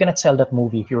you cannot sell that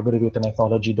movie if you're going to do it an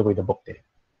anthology the way the book did.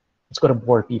 It's going to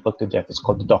bore people to death. It's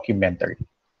called the documentary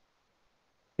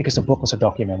because the book was a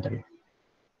documentary.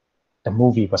 The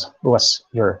movie was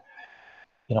your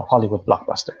Hollywood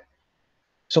blockbuster.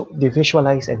 So they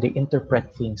visualize and they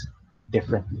interpret things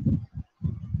differently.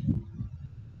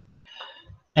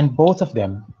 And both of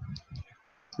them,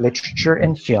 literature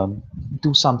and film,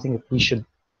 do something that we should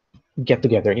get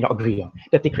together, agree on,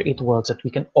 that they create worlds that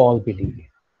we can all believe in.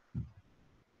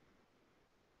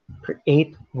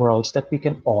 Create worlds that we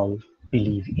can all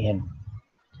believe in.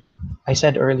 I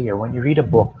said earlier, when you read a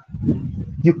book,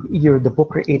 the book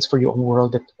creates for you a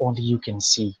world that only you can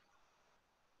see.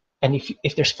 And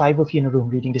if there's five of you in a room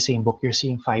reading the same book, you're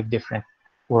seeing five different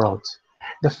worlds.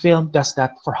 The film does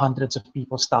that for hundreds of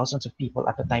people, thousands of people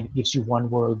at a time. It gives you one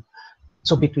world.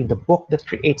 So between the book that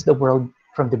creates the world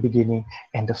from the beginning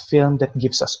and the film that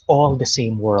gives us all the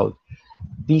same world,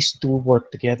 these two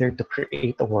work together to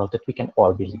create a world that we can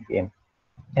all believe in.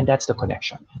 And that's the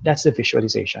connection. That's the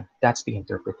visualization. That's the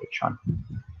interpretation.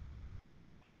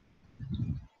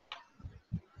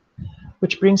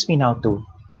 Which brings me now to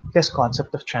this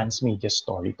concept of transmedia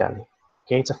storytelling.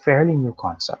 Okay, it's a fairly new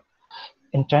concept.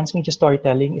 And transmedia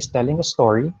storytelling is telling a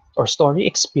story or story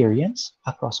experience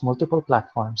across multiple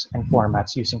platforms and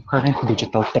formats using current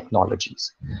digital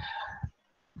technologies.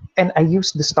 And I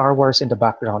use the Star Wars in the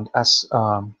background as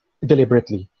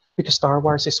deliberately because Star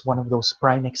Wars is one of those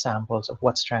prime examples of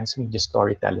what transmedia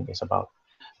storytelling is about.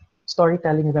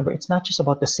 Storytelling, remember, it's not just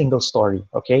about the single story,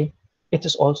 okay? It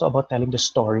is also about telling the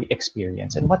story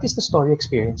experience. And what is the story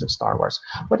experience of Star Wars?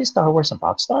 What is Star Wars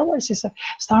about? Star Wars is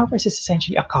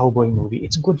essentially a cowboy movie.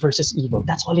 It's good versus evil.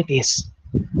 That's all it is.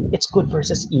 It's good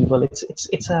versus evil. It's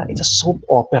a soap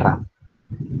opera.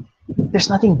 There's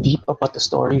nothing deep about the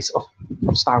stories of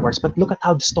Star Wars, but look at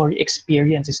how the story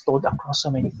experience is told across so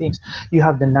many things. You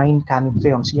have the 9 canon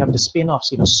films, you have the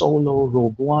spin-offs, Solo,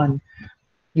 Rogue One,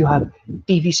 you have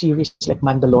TV series like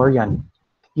Mandalorian,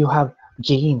 you have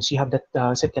games, you have that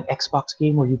an Xbox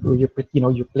game where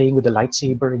you're playing with a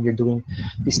lightsaber and you're doing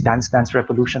these Dance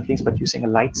Revolution things, but using a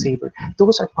lightsaber.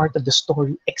 Those are part of the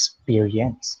story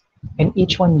experience, and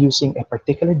each one using a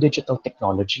particular digital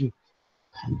technology,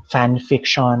 fan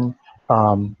fiction,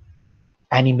 um,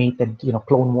 animated,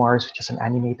 Clone Wars, which is an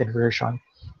animated version,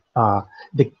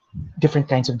 the different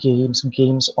kinds of games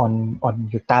on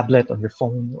your tablet, on your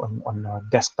phone, on a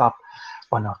desktop,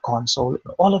 on a console.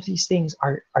 All of these things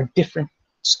are different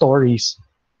stories,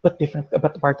 but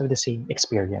part of the same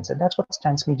experience. And that's what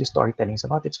transmedia storytelling is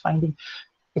about. It's finding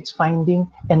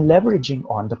and leveraging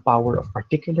on the power of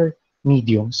particular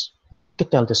mediums to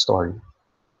tell the story.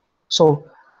 So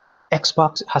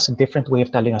Xbox has a different way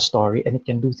of telling a story, and it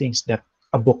can do things that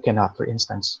a book cannot. For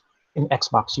instance, in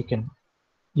Xbox,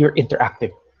 you're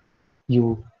interactive.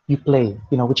 You play,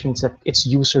 which means that it's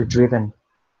user-driven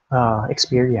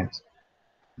experience,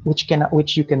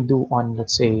 which you can do on,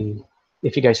 let's say,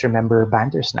 if you guys remember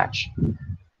Bandersnatch,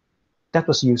 that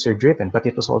was user-driven, but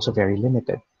it was also very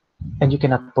limited, and you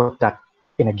cannot put that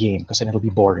in a game because then it'll be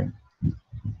boring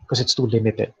because it's too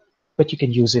limited. But you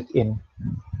can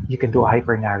do a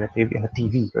hyper narrative in a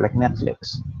TV or like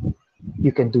Netflix.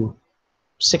 You can do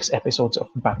 6 episodes of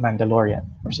Mandalorian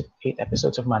or 8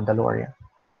 episodes of Mandalorian.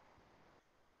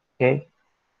 Okay,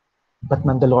 but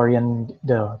Mandalorian,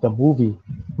 the movie,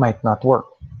 might not work.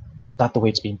 Not the way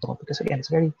it's being told, because again, it's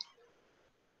very,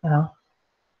 you know,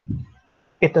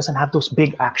 it doesn't have those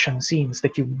big action scenes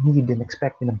that you need and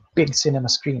expect in a big cinema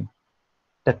screen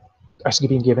that are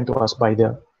being given to us by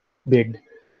the big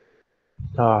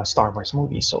Star Wars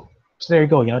movies. So there you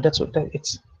go. That's what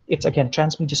it's again,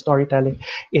 transmedia storytelling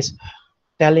is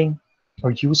telling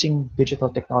or using digital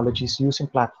technologies, using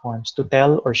platforms to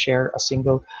tell or share a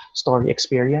single story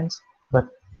experience, but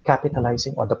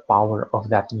capitalizing on the power of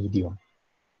that medium,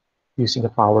 using the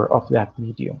power of that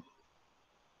medium.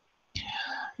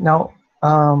 Now,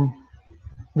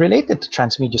 Related to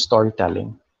transmedia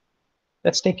storytelling,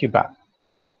 let's take you back.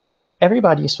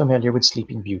 Everybody is familiar with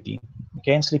Sleeping Beauty.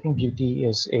 Okay, and Sleeping Beauty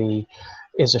is a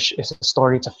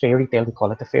story. It's a fairy tale. We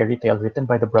call it a fairy tale written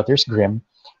by the Brothers Grimm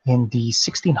in the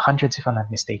 1600s, if I'm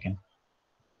not mistaken.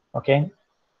 Okay,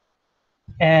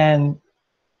 and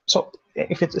so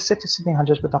if it's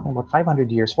 1600s, we're talking about 500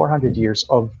 years, 400 years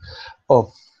of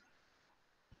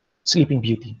Sleeping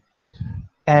Beauty.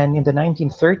 And in the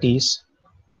 1930s,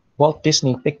 Walt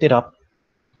Disney picked it up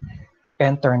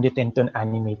and turned it into an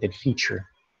animated feature.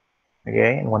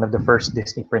 Okay, and one of the first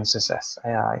Disney princesses.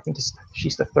 I think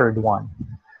she's the third one.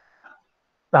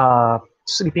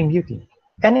 Sleeping Beauty.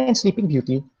 And in Sleeping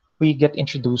Beauty, we get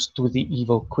introduced to the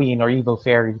evil queen or evil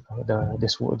fairy,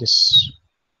 this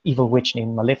evil witch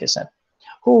named Maleficent,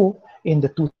 who in the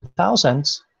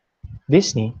 2000s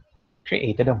Disney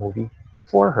created a movie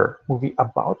for her, movie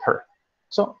about her.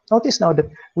 So notice now that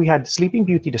we had Sleeping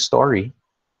Beauty, the story,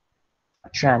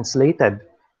 translated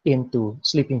into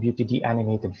Sleeping Beauty, the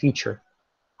animated feature,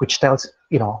 which tells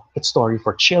its story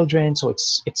for children. So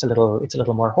it's a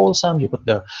little more wholesome. You put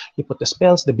the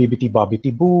spells, the bibbity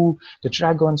bobbity boo, the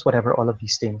dragons, whatever, all of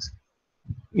these things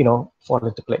fall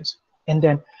into place. And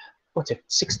then what's it,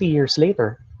 60 years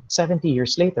later, 70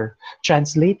 years later,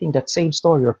 translating that same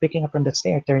story or picking up from that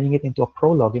story, turning it into a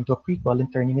prologue, into a prequel,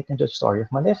 and turning it into the story of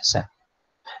Maleficent.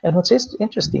 And what's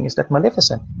interesting is that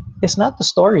Maleficent is not the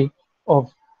story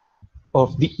of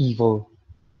the evil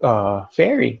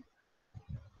fairy.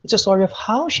 It's a story of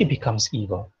how she becomes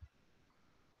evil.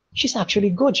 She's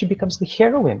actually good. She becomes the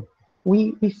heroine.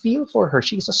 We feel for her.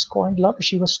 She's a scorned lover.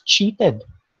 She was cheated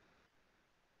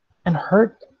and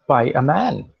hurt by a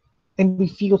man. And we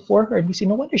feel for her and we say,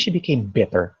 no wonder she became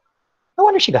bitter. No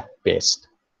wonder she got pissed.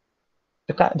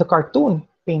 The cartoon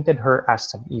painted her as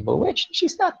some evil witch.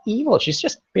 She's not evil. She's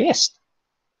just pissed.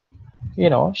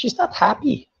 She's not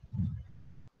happy.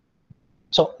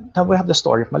 So now we have the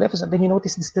story of Maleficent. Then you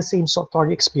notice it's the same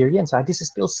story experience. Huh? This is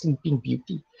still Sleeping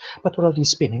Beauty, but we're already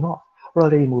spinning off. We're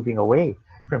already moving away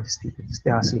from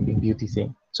the Sleeping Beauty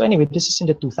thing. So anyway, this is in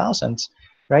the 2000s,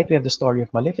 right? We have the story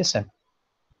of Maleficent.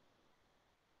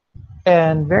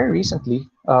 And very recently,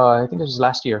 I think this was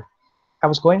last year, I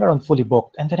was going around fully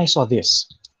booked, and then I saw this.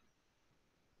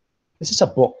 This is a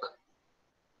book.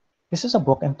 This is a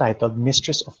book entitled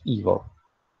Mistress of Evil.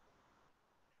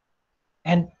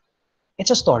 And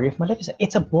it's a story of Maleficent.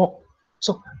 It's a book.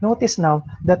 So notice now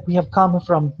that we have come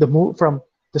from the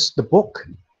book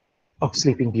of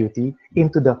Sleeping Beauty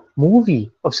into the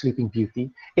movie of Sleeping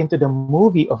Beauty into the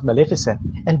movie of Maleficent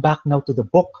and back now to the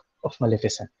book of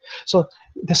Maleficent. So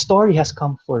the story has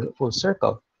come full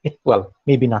circle.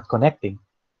 Maybe not connecting,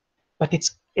 but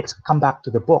it's come back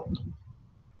to the book,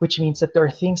 which means that there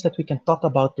are things that we can talk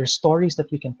about. There's stories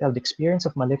that we can tell. The experience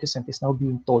of Maleficent is now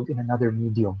being told in another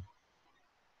medium.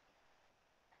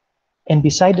 And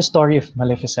beside the story of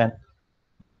Maleficent,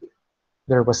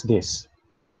 there was this.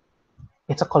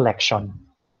 It's a collection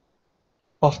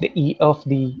of it's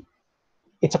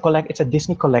a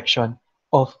Disney collection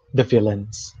of the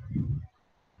villains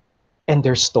and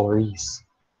their stories.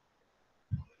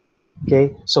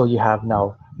 Okay, so you have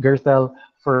now Gretel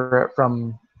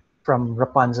from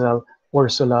Rapunzel,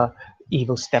 Ursula,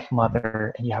 evil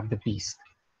stepmother, and you have the Beast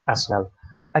as well.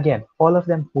 Again, all of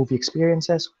them movie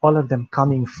experiences, all of them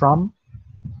coming from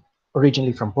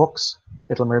originally from books.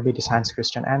 Little Mermaid is Hans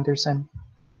Christian Andersen.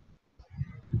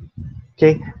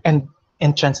 Okay, and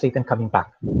translate and coming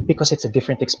back because it's a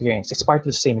different experience. It's part of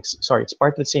the same. It's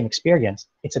part of the same experience.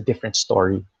 It's a different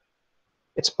story.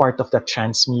 It's part of the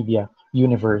transmedia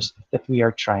universe that we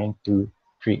are trying to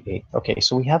create. Okay,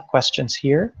 so we have questions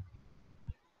here.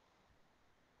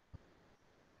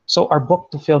 So our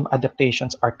book to film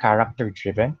adaptations are character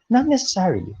driven? Not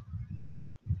necessarily.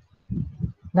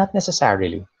 Not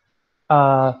necessarily.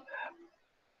 Uh,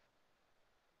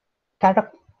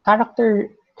 character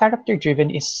character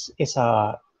driven is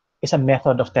a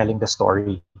method of telling the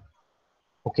story.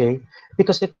 Okay,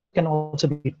 because it can also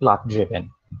be plot driven,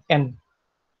 and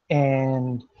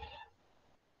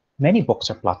many books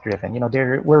are plot driven.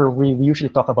 We usually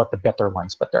talk about the better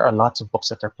ones, but there are lots of books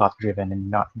that are plot driven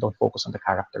and don't focus on the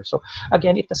character. So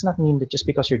again, it does not mean that just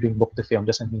because you're doing book to film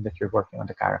doesn't mean that you're working on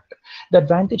the character. The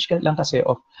advantage lang kasi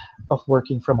of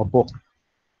working from a book,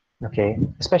 okay,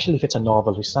 especially if it's a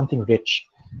novel or something rich,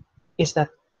 is that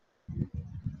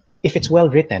if it's well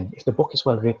written, if the book is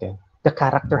well written, the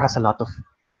character has a lot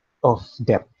of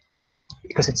depth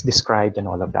because it's described and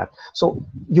all of that. So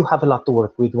you have a lot to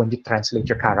work with when you translate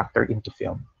your character into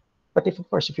film. But if, of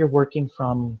course, if you're working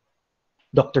from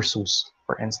Dr. Seuss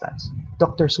for instance.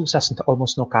 Dr. Seuss has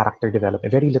almost no character development,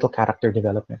 very little character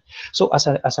development. So as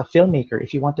a filmmaker,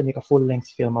 if you want to make a full-length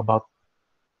film about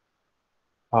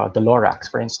the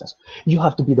Lorax, for instance, you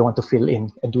have to be the one to fill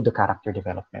in and do the character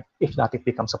development. If not, it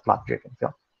becomes a plot-driven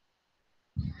film.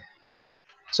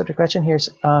 So the question here is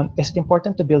it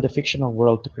important to build a fictional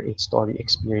world to create story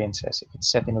experiences if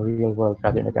it's set in a real world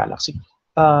rather than a galaxy?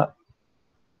 Uh,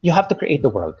 you have to create the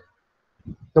world.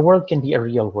 The world can be a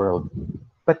real world,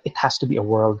 but it has to be a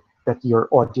world that your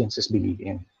audiences believe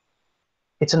in.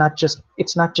 It's not just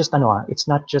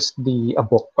the a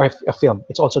book or a film.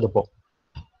 It's also the book.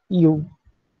 You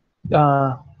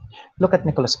uh, look at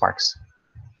Nicholas Sparks.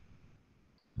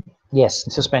 Yes,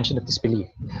 suspension of disbelief.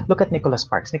 Look at Nicholas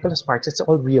Sparks. Nicholas Sparks, it's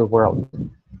all real world.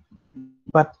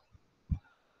 But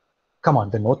come on,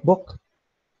 the Notebook.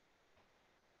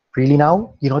 Really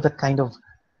now? You know that kind of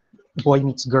boy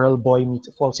meets girl, boy meets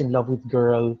falls in love with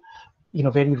girl,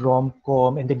 very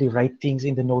rom-com, and then they write things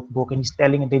in the notebook, and he's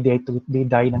telling, and they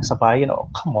die ng sabay.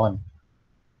 Come on,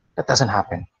 that doesn't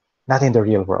happen. Not in the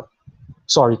real world.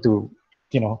 Sorry to,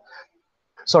 you know,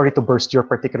 sorry to burst your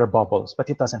particular bubbles, but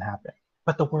it doesn't happen.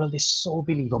 But the world is so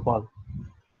believable.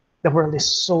 The world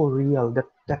is so real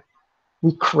that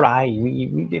we cry.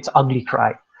 It's ugly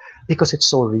cry because it's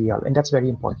so real, and that's very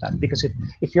important. Because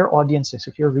if your audiences,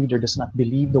 if your reader does not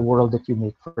believe the world that you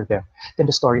make for them, then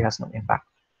the story has no impact.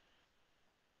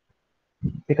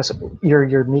 Because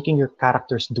you're making your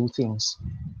characters do things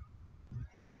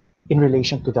in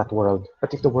relation to that world.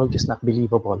 But if the world is not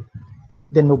believable,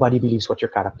 then nobody believes what your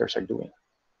characters are doing.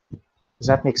 Does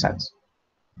that make sense?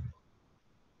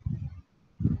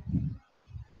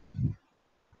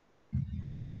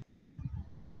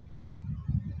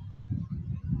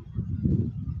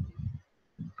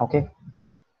 Okay.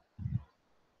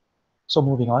 So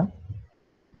moving on.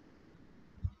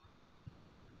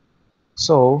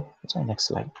 So what's my next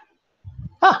slide?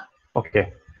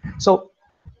 Okay. So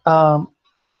um,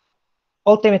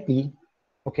 ultimately,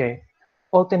 okay,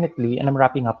 ultimately, and I'm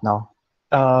wrapping up now.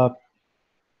 Uh,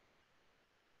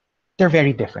 they're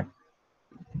very different.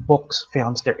 Books,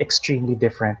 films, they're extremely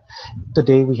different.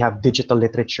 Today we have digital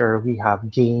literature, we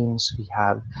have games, we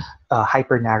have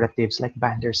hyper narratives like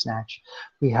Bandersnatch,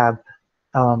 we have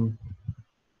um,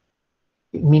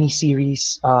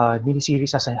 miniseries.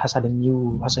 Miniseries has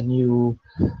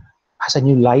a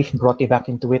new life brought back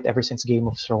into it ever since Game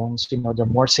of Thrones. They're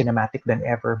more cinematic than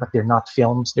ever, but they're not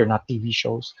films, they're not TV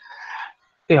shows.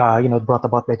 Brought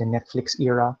about by the Netflix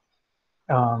era.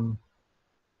 Um,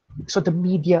 so the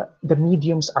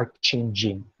mediums are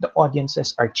changing, the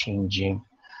audiences are changing.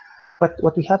 But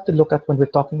what we have to look at when we're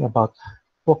talking about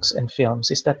books and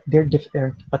films is that they're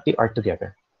different, but they are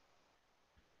together.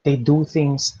 They do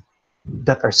things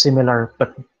that are similar,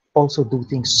 but also do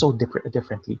things so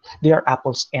differently. They are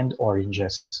apples and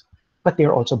oranges, but they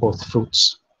are also both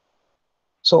fruits.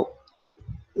 So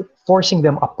forcing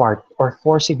them apart or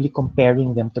forcibly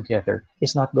comparing them together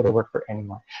is not going to work for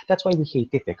anyone. That's why we hate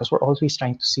it, because we're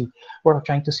trying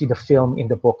to see the film in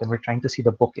the book, and we're trying to see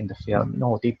the book in the film.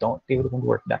 No, they don't. They don't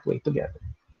work that way together.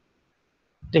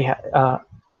 They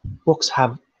books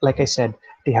have, like I said,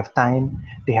 they have time,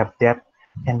 they have depth,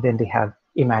 and then they have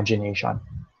imagination.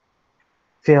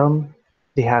 Film,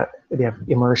 they have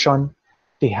immersion,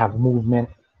 they have movement,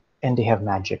 and they have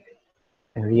magic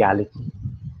and reality.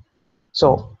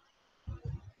 So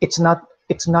it's not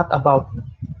about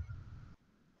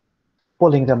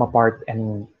pulling them apart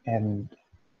and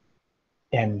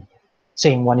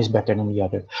saying one is better than the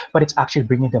other, but it's actually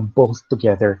bringing them both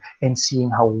together and seeing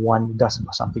how one does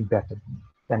something better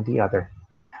than the other.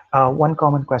 One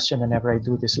common question whenever I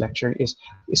do this lecture is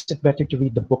it better to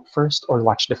read the book first or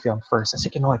watch the film first? I say,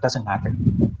 it doesn't matter.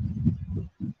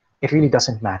 It really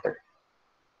doesn't matter,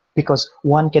 because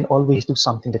one can always do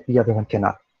something that the other one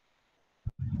cannot.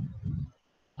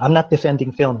 I'm not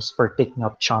defending films for taking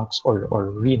out chunks or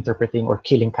reinterpreting or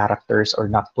killing characters or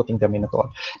not putting them in at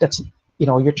all. That's,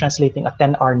 you're translating a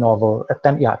 10-hour novel,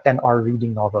 10-hour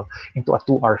reading novel into a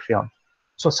 2-hour film.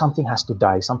 So something has to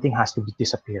die, something has to be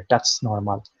disappear. That's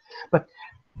normal. But,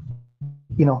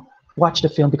 watch the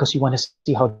film because you want to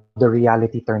see how the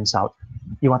reality turns out.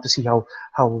 You want to see how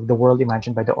the world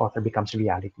imagined by the author becomes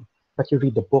reality. But you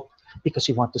read the book because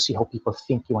you want to see how people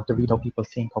think. You want to read how people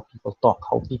think, how people talk,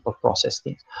 how people process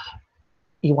things.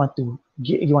 You want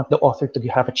the author to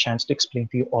have a chance to explain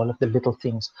to you all of the little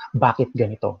things. Bakit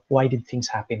ganito? Why did things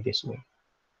happen this way?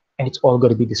 And it's all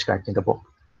going to be described in the book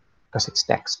because it's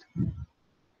text.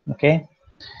 Okay?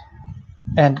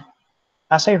 And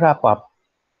as I wrap up,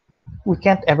 we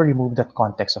can't ever remove that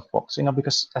context of books,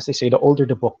 because as they say, the older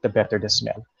the book, the better the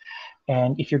smell.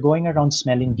 And if you're going around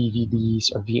smelling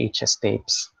DVDs or VHS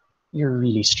tapes, you're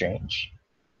really strange.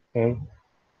 Okay.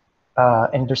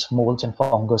 And there's molds and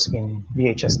fungus in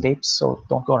VHS tapes, so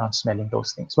don't go around smelling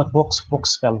those things. But books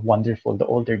smell wonderful the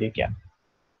older they get.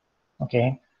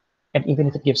 Okay. And even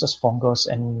if it gives us fungus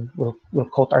and will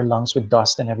coat our lungs with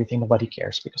dust and everything, nobody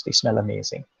cares because they smell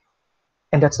amazing.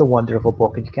 And that's the wonder of a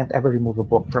book. And you can't ever remove a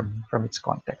book from its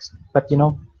context. But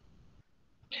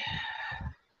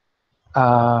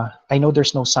I know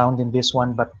there's no sound in this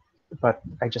one, but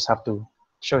I just have to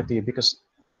show it to you because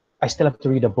I still have to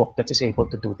read a book that is able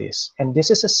to do this. And this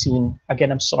is a scene.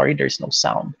 Again, I'm sorry there's no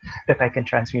sound that I can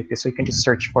transmute this, so you can just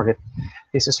search for it.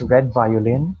 This is Red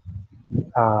Violin.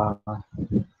 Uh,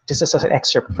 this is an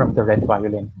excerpt from the Red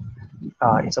Violin.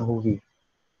 It's a movie,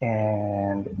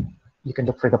 and you can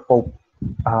look for the Pope.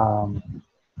 Um,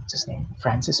 what's his name?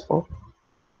 Francis Pope,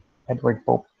 Edward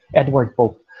Pope, Edward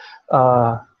Pope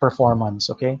performance.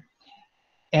 Okay,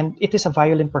 and it is a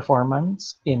violin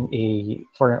performance in a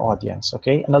for an audience.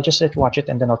 Okay, and I'll just let you watch it,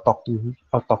 and then I'll talk to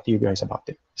you guys about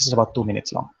it. This is about 2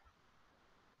 minutes long.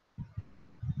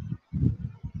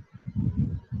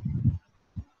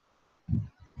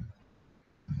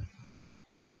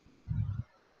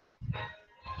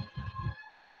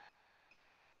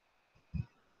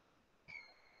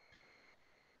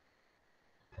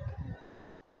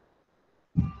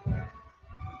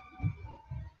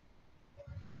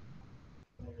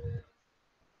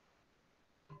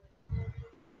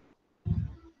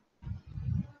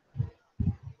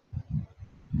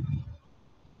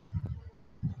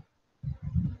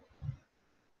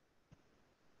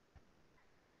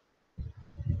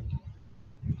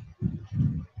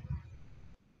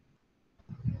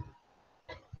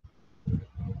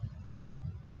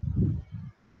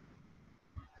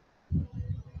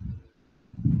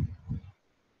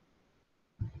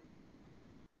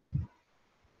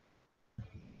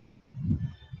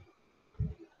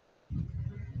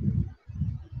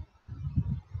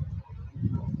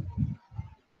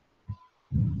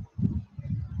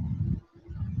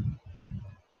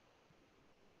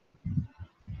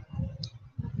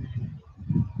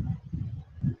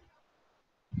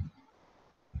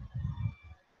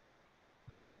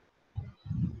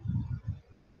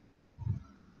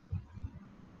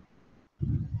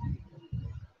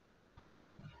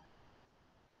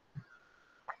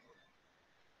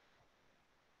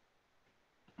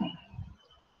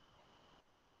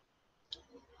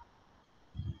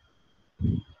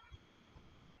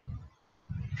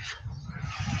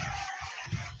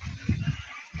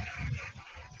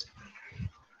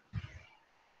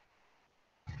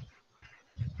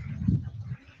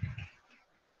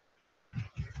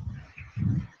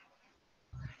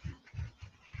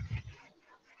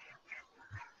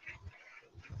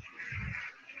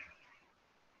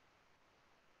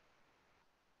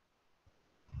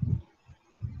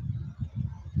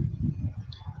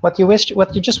 What you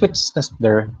just witnessed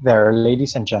there,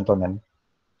 ladies and gentlemen,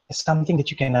 is something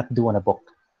that you cannot do on a book.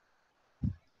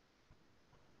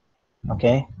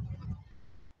 Okay,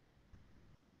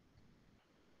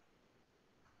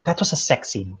 that was a sex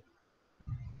scene.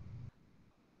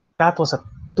 That was a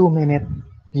 2 minute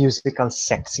musical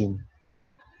sex scene,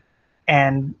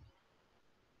 and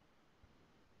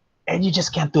and you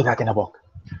just can't do that in a book.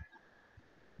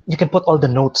 You can put all the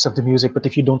notes of the music, but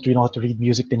if you don't really know how to read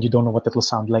music, then you don't know what it will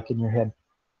sound like in your head.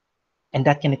 And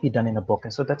that cannot be done in a book.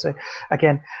 And so that's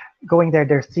again, going there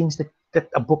are things that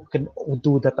a book can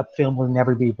do that a film will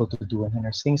never be able to do, and then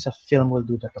there's things a film will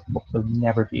do that a book will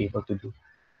never be able to do,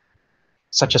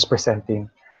 such as presenting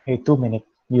a 2 minute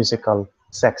musical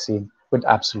sex scene with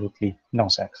absolutely no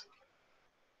sex.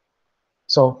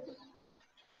 So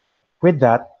with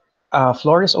that,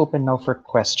 floor is open now for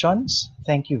questions.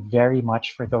 Thank you very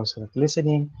much for those who are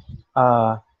listening.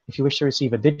 If you wish to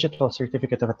receive a digital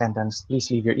certificate of attendance,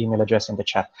 please leave your email address in the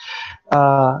chat.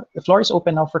 The floor is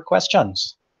open now for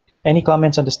questions. Any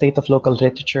comments on the state of local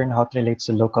literature and how it relates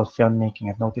to local filmmaking?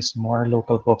 I've noticed more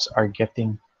local books are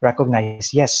getting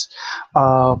recognized. Yes,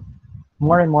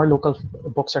 more and more local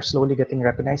books are slowly getting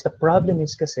recognized. The problem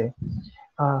is kasi,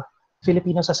 uh,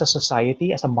 Filipinos as a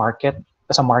society, as a market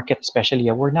especially,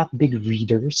 we're not big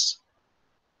readers.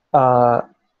 Uh,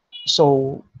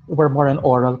 so we're more an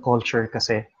oral culture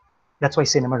kasi. That's why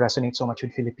cinema resonates so much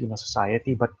with Filipino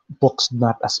society, but books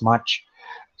not as much.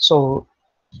 So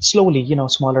slowly,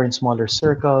 smaller and smaller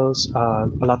circles,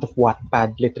 a lot of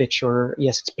Wattpad literature.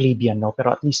 Yes, it's plebeian, no,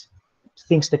 pero at least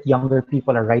things that younger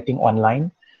people are writing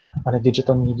online on a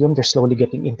digital medium, they're slowly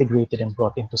getting integrated and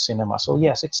brought into cinema. So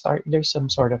yes, there's some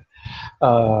sort of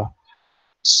uh,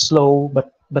 slow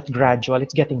but gradual.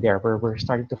 It's getting there. We're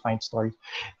starting to find stories.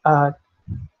 Uh,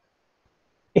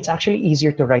 it's actually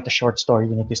easier to write a short story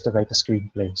than it is to write a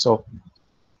screenplay. So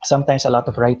sometimes a lot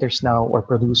of writers now or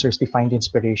producers, they find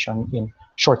inspiration in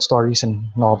short stories and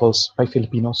novels by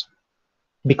Filipinos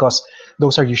because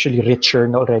those are usually richer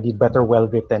and already better, well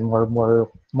written, more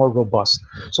robust.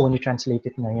 So when you translate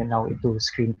it now into a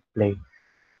screenplay,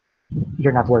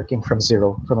 you're not working from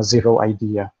a zero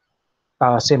idea.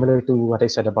 Similar to what I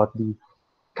said about the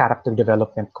character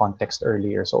development context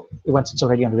earlier. So once it's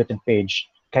already on a written page,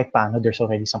 kahit paano, there's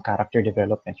already some character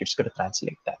development. You're just going to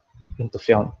translate that into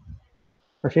film.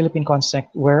 For Philippine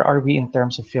context, where are we in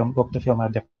terms of film, book to film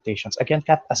adaptations? Again,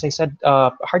 Kat, as I said,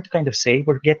 hard to kind of say.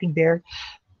 We're getting there.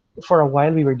 For a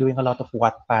while, we were doing a lot of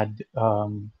Wattpad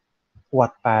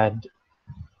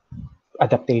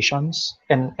adaptations,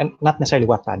 and not necessarily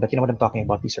Wattpad, but you know what I'm talking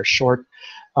about. These are short,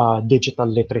 digital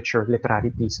literature, literary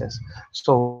pieces.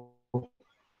 So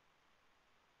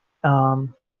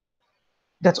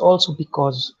that's also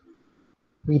because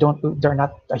they're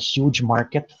not a huge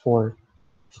market for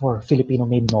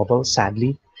Filipino-made novels,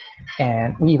 sadly,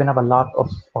 and we even have a lot of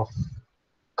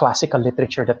classical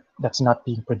literature that's not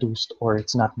being produced or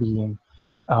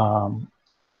um,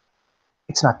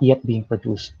 it's not yet being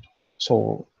produced.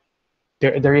 So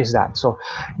there is that. So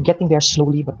getting there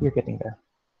slowly, but we're getting there.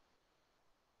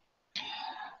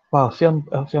 Wow,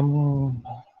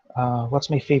 what's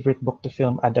my favorite book to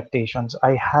film adaptations?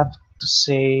 I have to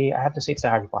say it's the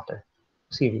Harry Potter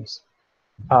series.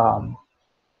 Um,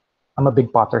 I'm a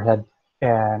big Potterhead,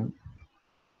 and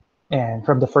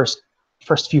from the first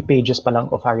few pages pa lang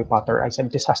of Harry Potter, I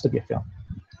said this has to be a film.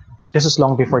 This is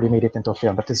long before they made it into a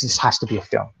film, but this has to be a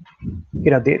film.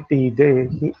 You know,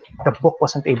 the book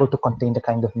wasn't able to contain the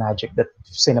kind of magic that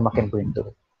cinema can bring to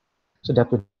it. So that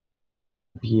would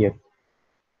be it.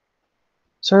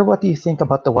 Sir, what do you think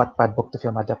about the Wattpad book to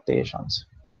film adaptations?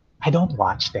 I don't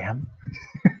watch them.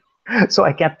 So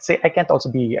I can't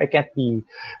be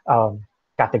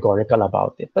categorical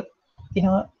about it. But you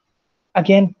know,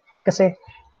 again, kasi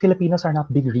Filipinos are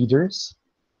not big readers.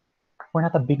 We're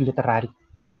not a big literary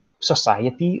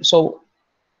society. So,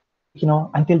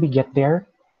 until we get there,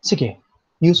 sige,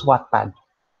 use Wattpad,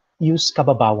 use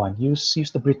Kababawan, use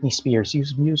the Britney Spears,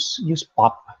 use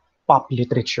pop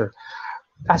literature.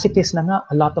 As it is na nga,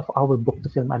 a lot of our book to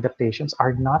film adaptations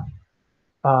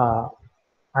uh,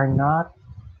 are not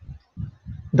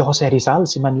the Jose Rizal,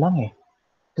 si man lang eh.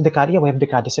 Dekada, we have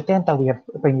Dekada 70, we have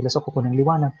Pernila sa Kuko ng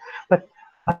Liwanag. But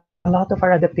a lot of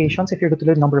our adaptations, if you're going to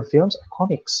look at the number of films, are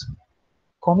comics,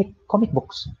 comic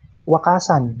books,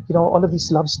 Wakasan, all of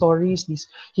these love stories, these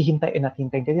hihintay and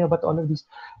naghintay, but all of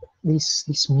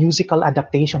these musical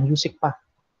adaptation, music pa,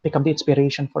 become the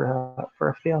inspiration for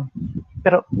a film.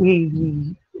 Pero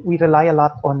we rely a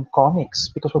lot on comics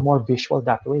because we're more visual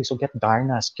that way. So get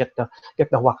Darnas, get the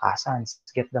Wakasans,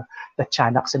 get the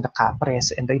Chanaks and the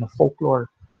Capres and the folklore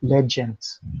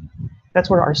legends. That's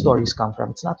where our stories come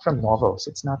from. It's not from novels.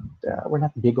 It's not. We're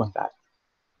not big on that.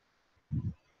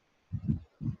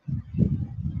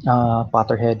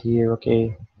 Potterhead here.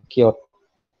 Okay, cute.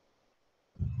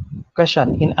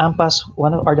 Question: In AMPAS,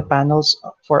 are the panels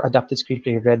for adapted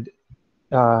screenplay read?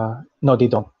 No, they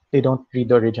don't. They don't read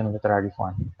the original literary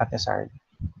form, not necessarily.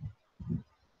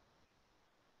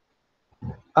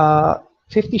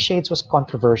 50 Shades was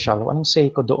controversial. Anong say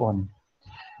ko doon?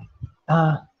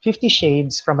 50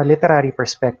 Shades, from a literary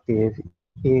perspective,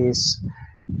 is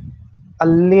a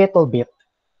little bit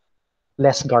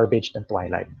less garbage than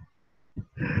Twilight.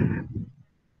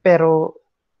 Pero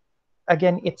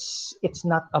again, it's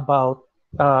not about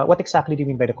what exactly do you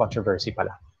mean by the controversy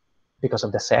pala? Because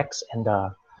of the sex and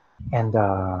the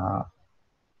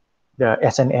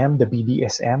S&M, the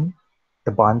BDSM,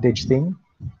 the bondage thing.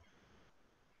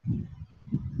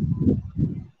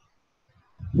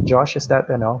 Josh, is that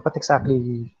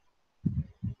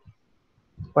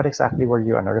what exactly were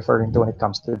you referring to when it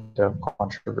comes to the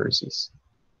controversies?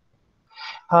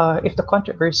 If the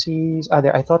controversies are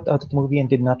there, I thought the movie and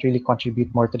did not really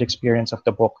contribute more to the experience of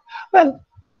the book. Well,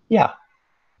 yeah.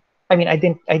 I mean,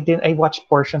 I watched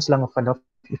portions lang of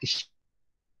 50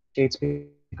 Shades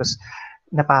because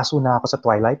napaso na ako sa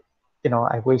Twilight.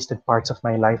 I wasted parts of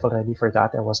my life already for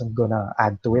that. I wasn't gonna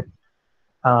add to it.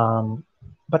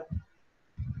 But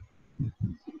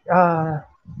uh,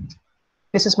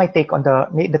 this is my take on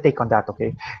the take on that.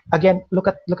 Okay, again, look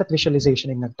at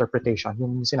visualization and interpretation.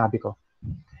 Yung sinabi ko.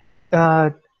 Uh,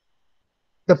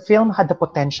 the film had the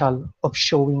potential of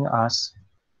showing us.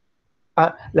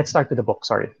 Let's start with the book.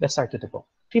 Sorry, let's start with the book.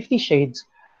 50 Shades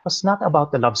was not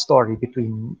about the love story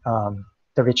between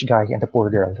the rich guy and the poor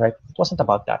girl, right? It wasn't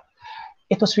about that.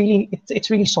 It's really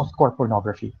softcore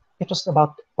pornography. It was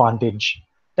about bondage.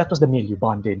 That was the milieu,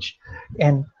 bondage,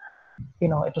 and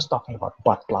It was talking about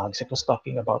butt plugs. It was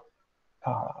talking about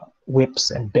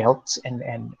whips and belts and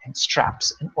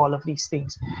straps and all of these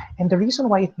things. And the reason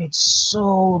why it made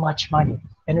so much money,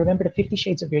 and remember, the 50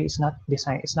 Shades of Grey is not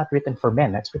designed, it's not written for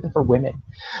men, it's written for women.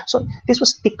 So this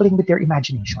was tickling with their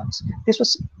imaginations. This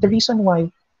was the reason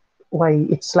why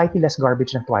it's slightly less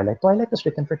garbage than Twilight. Twilight was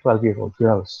written for 12-year-old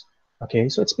girls. Okay,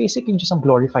 so it's basically just some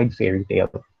glorified fairy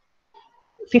tale.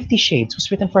 50 Shades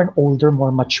was written for an older,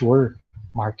 more mature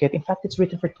market. In fact, it's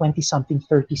written for 20 something,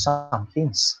 30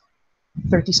 somethings.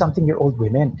 30 something year old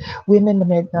women. Women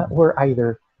na were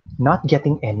either not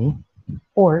getting any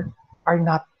or are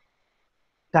not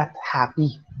that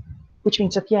happy. Which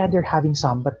means that, yeah, they're having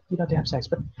some, but they have sex.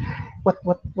 But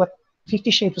what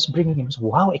 50 Shades was bringing in was,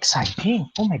 wow, exciting.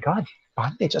 Oh my God,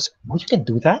 bondage. Oh, you can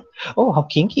do that? Oh, how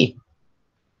kinky.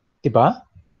 Diba?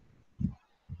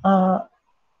 Uh,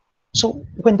 so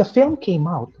when the film came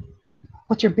out,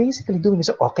 what you're basically doing is,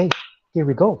 okay, here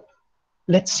we go.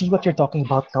 Let's see what you're talking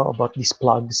about now about these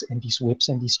plugs and these whips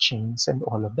and these chains and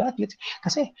all of that.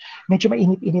 Kasi medyo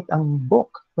mainit-init ang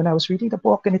book. When I was reading the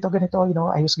book, ganito,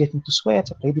 I was getting to sweat,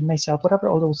 I played with myself, whatever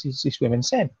all these women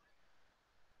said.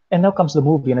 And now comes the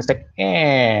movie and it's like,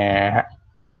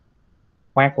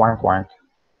 wank, wank, wank.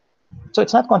 So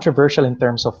it's not controversial in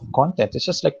terms of content. It's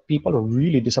just like people are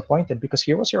really disappointed because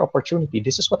here was your opportunity.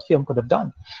 This is what film could have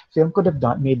done. Film could have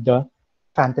made the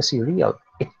fantasy real.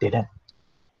 It didn't.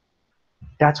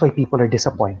 That's why people are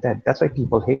disappointed. That's why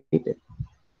people hate it.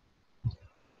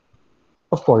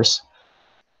 Of course,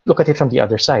 look at it from the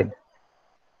other side.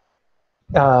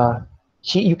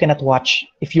 You cannot watch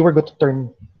if you were going to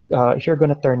turn if you're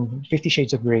going to turn 50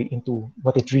 Shades of Grey into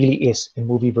what it really is in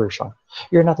movie version.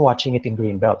 You're not watching it in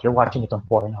Greenbelt. You're watching it on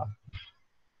Pornhub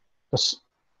because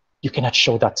you cannot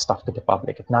show that stuff to the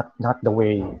public. It's not the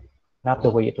way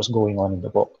it was going on in the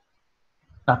book.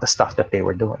 Not the stuff that they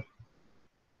were doing.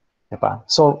 Diba?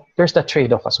 So there's that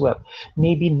trade-off as well.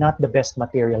 Maybe not the best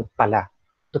material pala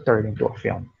to turn into a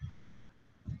film.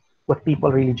 What people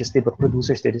really just did, what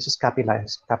producers did, is just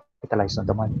capitalize on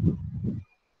the money.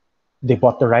 They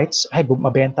bought the rights. Ay,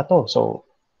 mabenta to. So,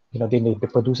 they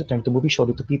produced it, turned to movie, showed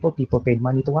it to people. People paid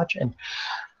money to watch, and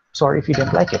sorry if you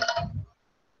didn't like it.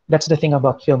 That's the thing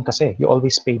about film kasi. You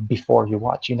always pay before you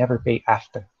watch. You never pay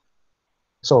after.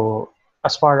 So,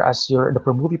 as far as the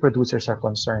movie producers are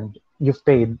concerned, you've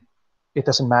paid. It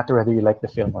doesn't matter whether you like the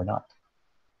film or not.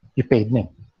 You paid me.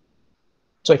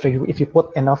 So if you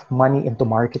put enough money into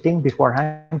marketing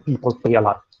beforehand, people pay a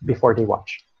lot before they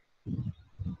watch.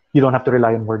 You don't have to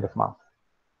rely on word of mouth.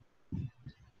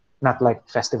 Not like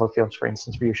festival films, for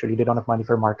instance, where usually they don't have money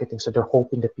for marketing, so they're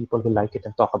hoping that people will like it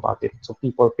and talk about it. So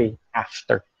people pay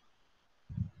after,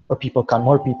 or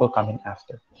more people come in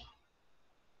after.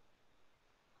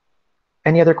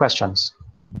 Any other questions?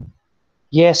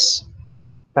 Yes,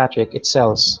 Patrick, it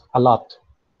sells a lot,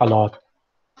 a lot.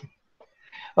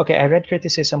 Okay, I read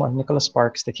criticism on Nicholas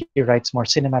Sparks that he writes more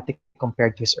cinematic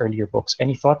compared to his earlier books.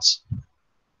 Any thoughts?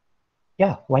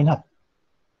 Yeah, why not?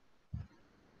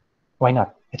 Why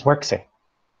not? It works, eh?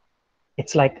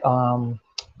 It's like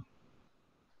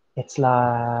it's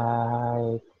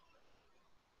like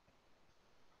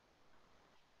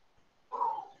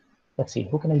let's see,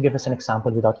 who can I give us an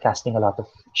example without casting a lot of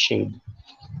shade?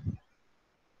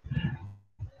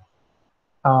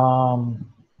 Um,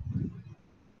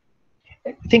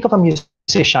 think of a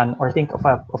musician or think of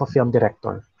a film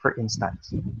director, for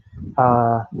instance.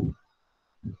 Uh,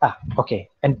 okay,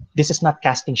 and this is not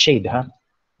casting shade, huh?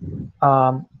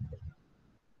 Um,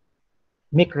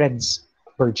 Mick Red's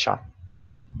Birdshot.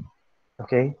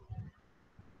 Okay,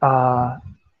 uh,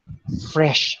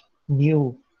 fresh,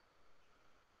 new,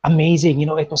 amazing.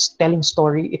 It was telling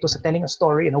story. It was telling a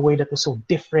story in a way that was so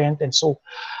different and so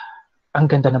ang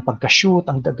ganda ng pagka-shoot,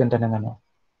 ang ganda ng ano.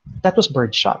 That was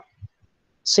Birdshot.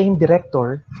 Same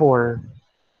director for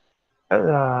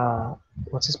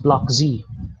what's his Block Z.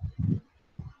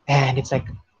 And it's like,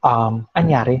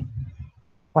 anyari?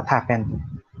 What happened?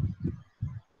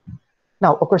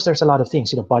 Now, of course, there's a lot of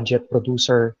things, budget,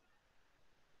 producer,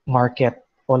 market,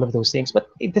 all of those things. But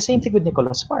the same thing with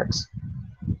Nicholas Sparks.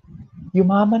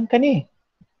 Yumaman ka na eh.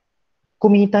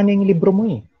 Kumita na yung libro mo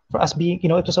eh. For us being,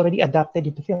 it was already adapted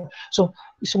into film. So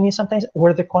sometimes,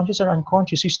 whether conscious or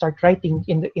unconscious, you start writing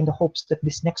in the hopes that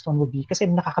this next one will be, kasi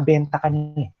nakakabenta ka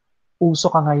na eh. Uso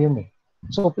ka ngayon eh.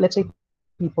 So let's say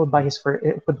people buy his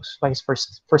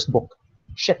first book.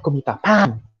 Shit, kumita.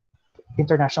 Bam!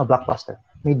 International blockbuster.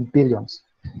 Made billions.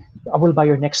 I will buy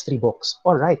your next 3 books.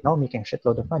 All right, now I'm making a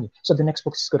shitload of money. So the next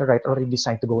book is going to write already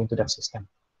designed to go into that system.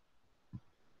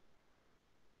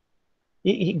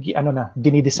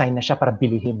 Dinidesign na siya para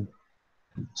bilihin.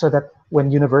 so that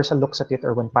when Universal looks at it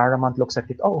or when Paramount looks at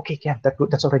it, oh, okay, yeah,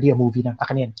 that's already a movie na.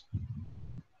 Akin yan.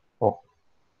 Oh,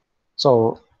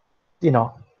 so you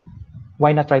know,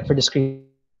 why not write for the screen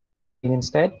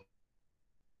instead?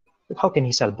 How can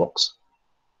he sell books?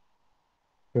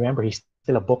 Remember, he's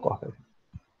still a book author.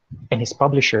 And his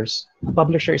publishers, a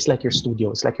publisher is like your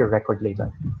studio, it's like your record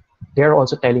label. They're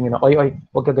also telling you, oy, oy,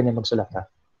 wag ka ganyan magsulat ha.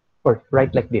 Or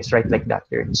write like this, write like that.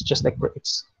 It's just like,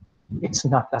 it's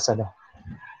not as a,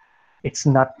 it's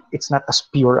not as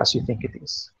pure as you think it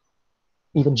is.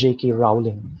 Even J.K.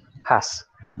 Rowling has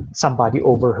somebody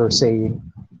over her saying,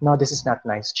 no, this is not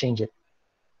nice, change it.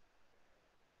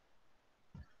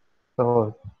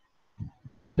 So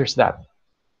there's that.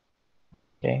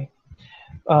 Okay.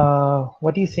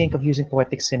 What do you think of using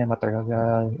poetic cinema,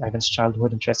 Ivan's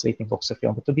childhood and translating books to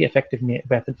film? It would be effective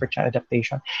method for child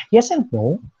adaptation. Yes and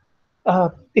no.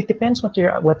 It depends what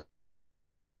you're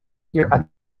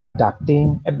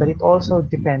adapting, but it also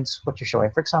depends what you're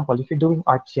showing. For example, if you're doing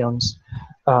art films,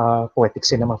 poetic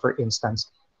cinema, for instance,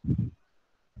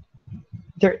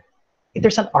 there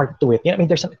there's an art to it. I mean,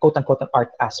 there's a quote unquote an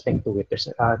art aspect to it.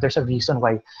 There's a reason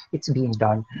why it's being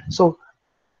done. So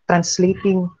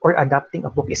translating or adapting a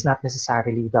book is not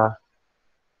necessarily the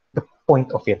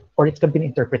point of it, or it could be an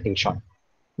interpretation.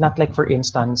 Not like, for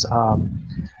instance,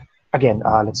 again,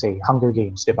 let's say Hunger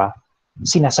Games, di ba?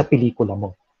 Sinasa pelikula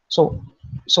mo.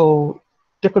 So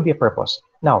there could be a purpose.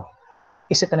 Now,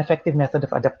 is it an effective method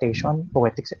of adaptation?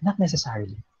 Poetics? Not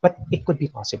necessarily, but it could be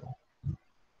possible.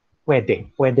 Pwede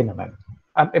naman.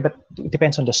 But it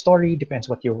depends on the story, depends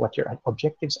what your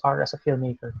objectives are as a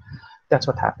filmmaker. That's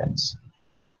what happens.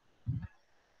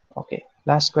 Okay,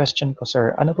 last question ko,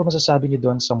 sir. Ano po masasabi niyo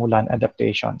doon sa Mulan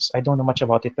adaptations? I don't know much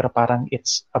about it, pero parang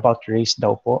it's about race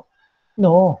daw po.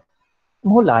 No,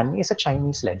 Mulan is a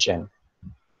Chinese legend,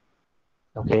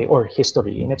 okay, or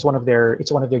history, and it's one of their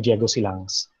Diego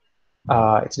Silangs.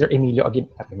 It's their Emilio again,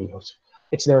 not Emilio's.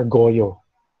 It's their Goyo.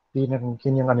 Yun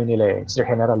yung ano nila eh. It's their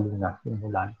General Luna, yung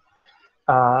Mulan.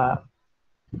 Uh,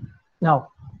 Now,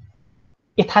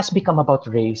 it has become about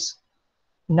race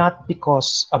not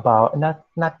because of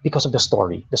the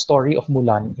story. The story of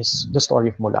Mulan is the story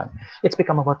of Mulan. It's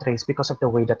become about race because of the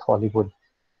way that Hollywood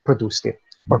produced it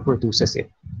or produces it.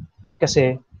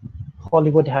 Kasi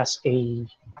Hollywood has a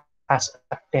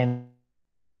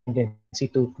tendency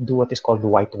to do what is called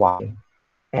whitewashing,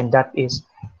 and that is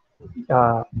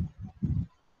uh,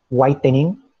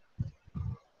 whitening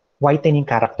whitening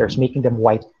characters, making them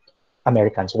white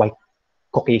Americans, white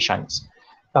Caucasians.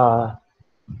 Uh,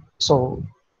 so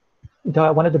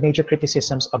one of the major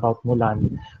criticisms about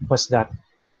Mulan was that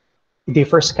they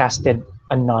first casted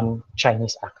a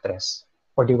non-Chinese actress,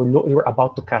 or they were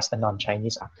about to cast a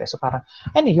non-Chinese actress. So parang,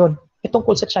 ano yun? E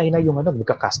tungkol sa China yung ano,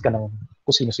 magka-cast ka ng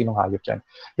kung sino-sinong hayop dyan.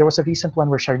 There was a recent one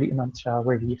where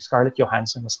Scarlett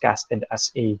Johansson was casted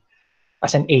as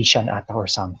an Asian ata or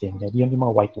something. Yun yung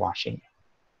mga whitewashing.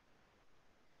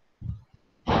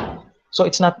 So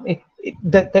it's not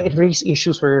it raised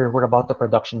issues were about the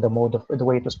production, the mode of the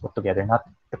way it was put together, not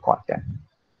the content.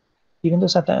 Even though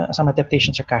some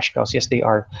adaptations are cash cows, yes, they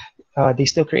are. They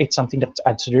still create something that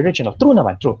adds to the original. True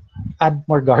naman, true. Add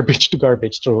more garbage to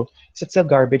garbage, true. It's still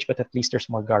garbage, but at least there's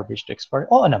more garbage to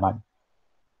explore. Oo naman.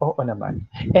 Oo naman.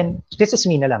 And this is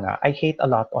me na lang. I hate a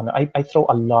lot I throw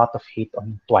a lot of hate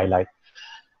on Twilight.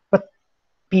 But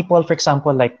people, for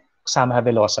example, like Sam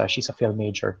Havelosa, she's a film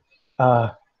major,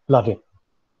 love it.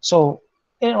 So,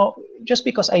 just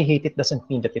because I hate it doesn't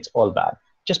mean that it's all bad.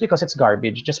 Just because it's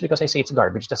garbage, just because I say it's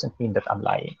garbage doesn't mean that I'm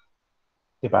lying.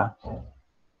 Diba?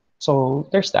 So,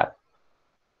 there's that.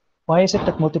 Why is it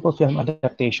that multiple film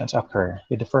adaptations occur?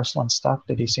 Did the first one stuck?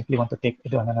 Did they simply want to take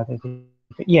it on another?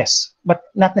 Yes, but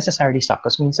not necessarily stuck,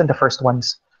 because minsan the first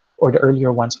ones or the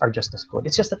earlier ones are just as good.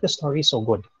 It's just that the story is so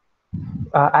good.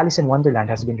 Alice in Wonderland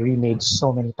has been remade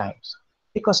so many times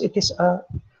because it is a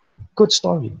good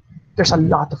story. There's a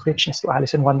lot of richness to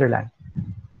Alice in Wonderland.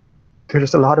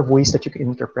 There's a lot of ways that you can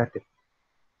interpret it.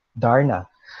 Darna.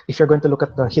 If you're going to look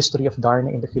at the history of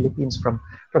Darna in the Philippines, from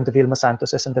the Vilma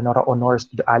Santoses and the Nora Honors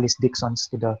to the Alice Dixons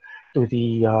to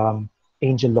the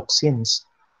Angel Locsins,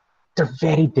 they're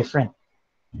very different.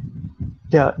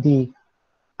 The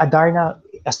Adarna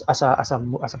as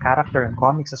a character in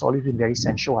comics has always been very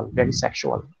sensual, very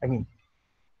sexual. I mean,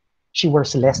 she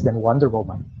wears less than Wonder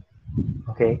Woman.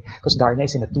 Okay, because Darna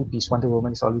is in a two-piece, Wonder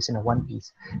Woman is always in a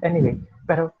one-piece. Anyway,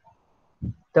 pero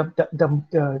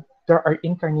there are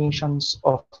incarnations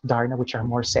of Darna which are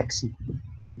more sexy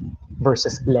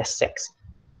versus less sexy,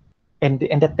 and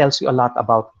that tells you a lot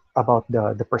about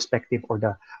the perspective or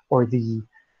the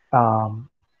um,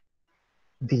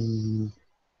 the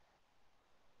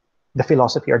the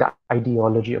philosophy or the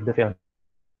ideology of the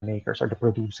filmmakers or the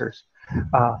producers.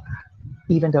 Uh,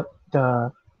 Even the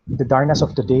Darnas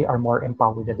of today are more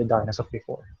empowered than the Darnas of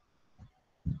before.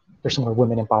 There's more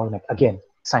women empowerment again,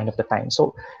 sign of the time.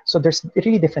 So there's a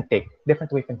really different take,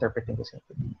 different way of interpreting this.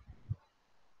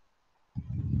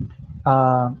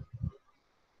 Um,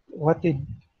 what did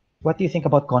what do you think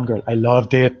about Gone Girl? I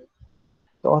loved it.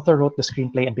 The author wrote the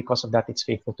screenplay, and because of that, it's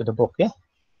faithful to the book. Yeah.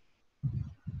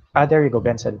 There you go.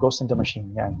 Ben said, "Ghost in the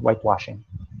Machine." Yeah, whitewashing.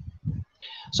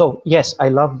 So yes, I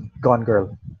love Gone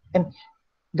Girl, and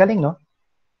galing no.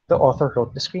 The author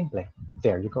wrote the screenplay.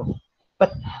 There you go.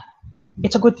 But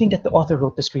it's a good thing that the author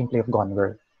wrote the screenplay of Gone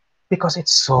Girl because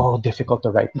it's so difficult to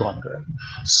write Gone Girl.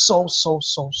 So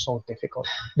difficult.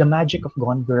 The magic of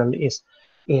Gone Girl is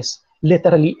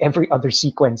literally every other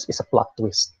sequence is a plot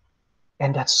twist.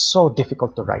 And that's so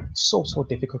difficult to write. So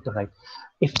difficult to write.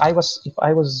 If I was if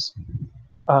I was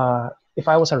if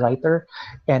I was a writer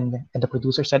and the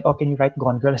producer said, "Oh, can you write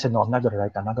Gone Girl?" I said, "No, I'm not gonna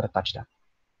write that. I'm not gonna touch that."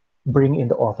 Bring in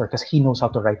the author because he knows how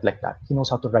to write like that. He knows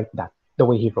how to write that the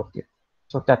way he wrote it.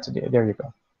 So that's there you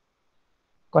go.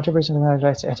 Controversy in the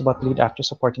United States about lead actors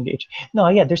supporting the age. No,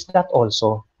 yeah, there's that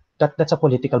also. That's a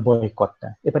political boycott,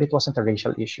 but it wasn't a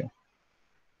racial issue.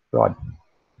 Rod.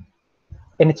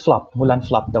 And it flopped. Mulan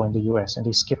flopped though in the US and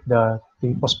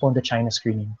they postponed the China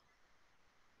screening.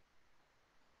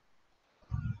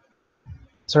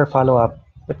 Sir, follow up.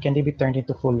 But can they be turned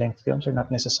into full length films or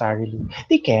not necessarily?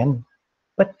 They can.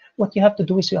 But what you have to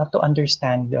do is you have to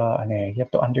understand you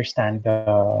have to understand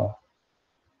the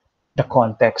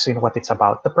context, what it's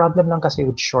about. The problem lang kasi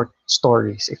with short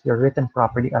stories, if they're written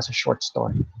properly as a short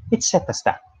story, it's set as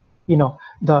that.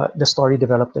 The story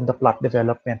development, the plot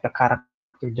development, the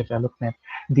character development,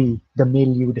 the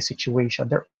milieu, the situation,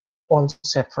 they're all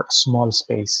set for a small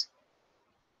space.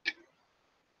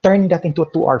 Turning that into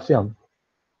a 2-hour film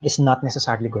is not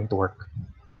necessarily going to work.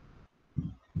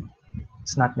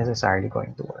 It's not necessarily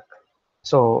going to work.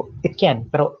 So it can,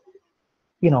 but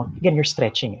again, you're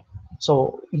stretching it.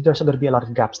 So there's going to be a lot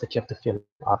of gaps that you have to fill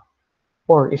up.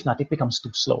 Or if not, it becomes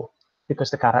too slow because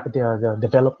the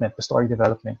development, the story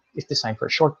development is designed for a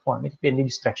short form. It can really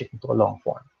stretch it into a long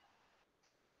form.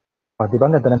 Di ba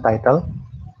ganda ng title?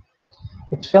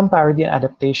 It's film parody and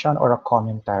adaptation or a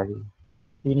commentary.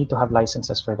 You need to have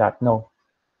licenses for that. No,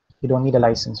 you don't need a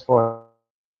license for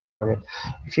it.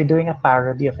 If you're doing a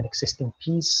parody of an existing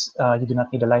piece, you do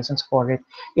not need a license for it.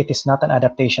 It is not an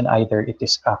adaptation either. It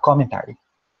is a commentary.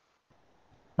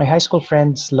 My high school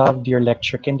friends loved your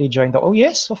lecture. Can they join the? Oh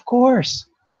yes, of course.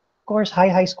 Of course, hi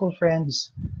high school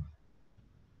friends.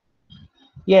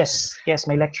 Yes,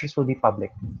 my lectures will be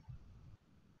public.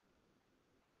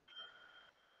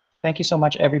 Thank you so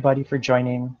much, everybody, for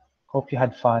joining. Hope you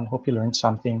had fun. Hope you learned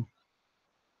something.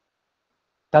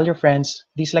 Tell your friends,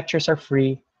 these lectures are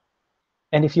free.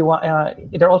 And if you want,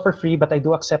 they're all for free, but I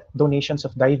do accept donations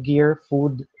of dive gear,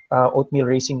 food, oatmeal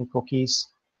racing cookies.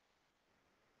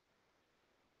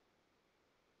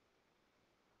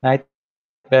 Night,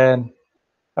 Ben.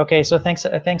 Okay, so thanks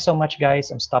so much, guys.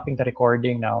 I'm stopping the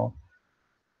recording now.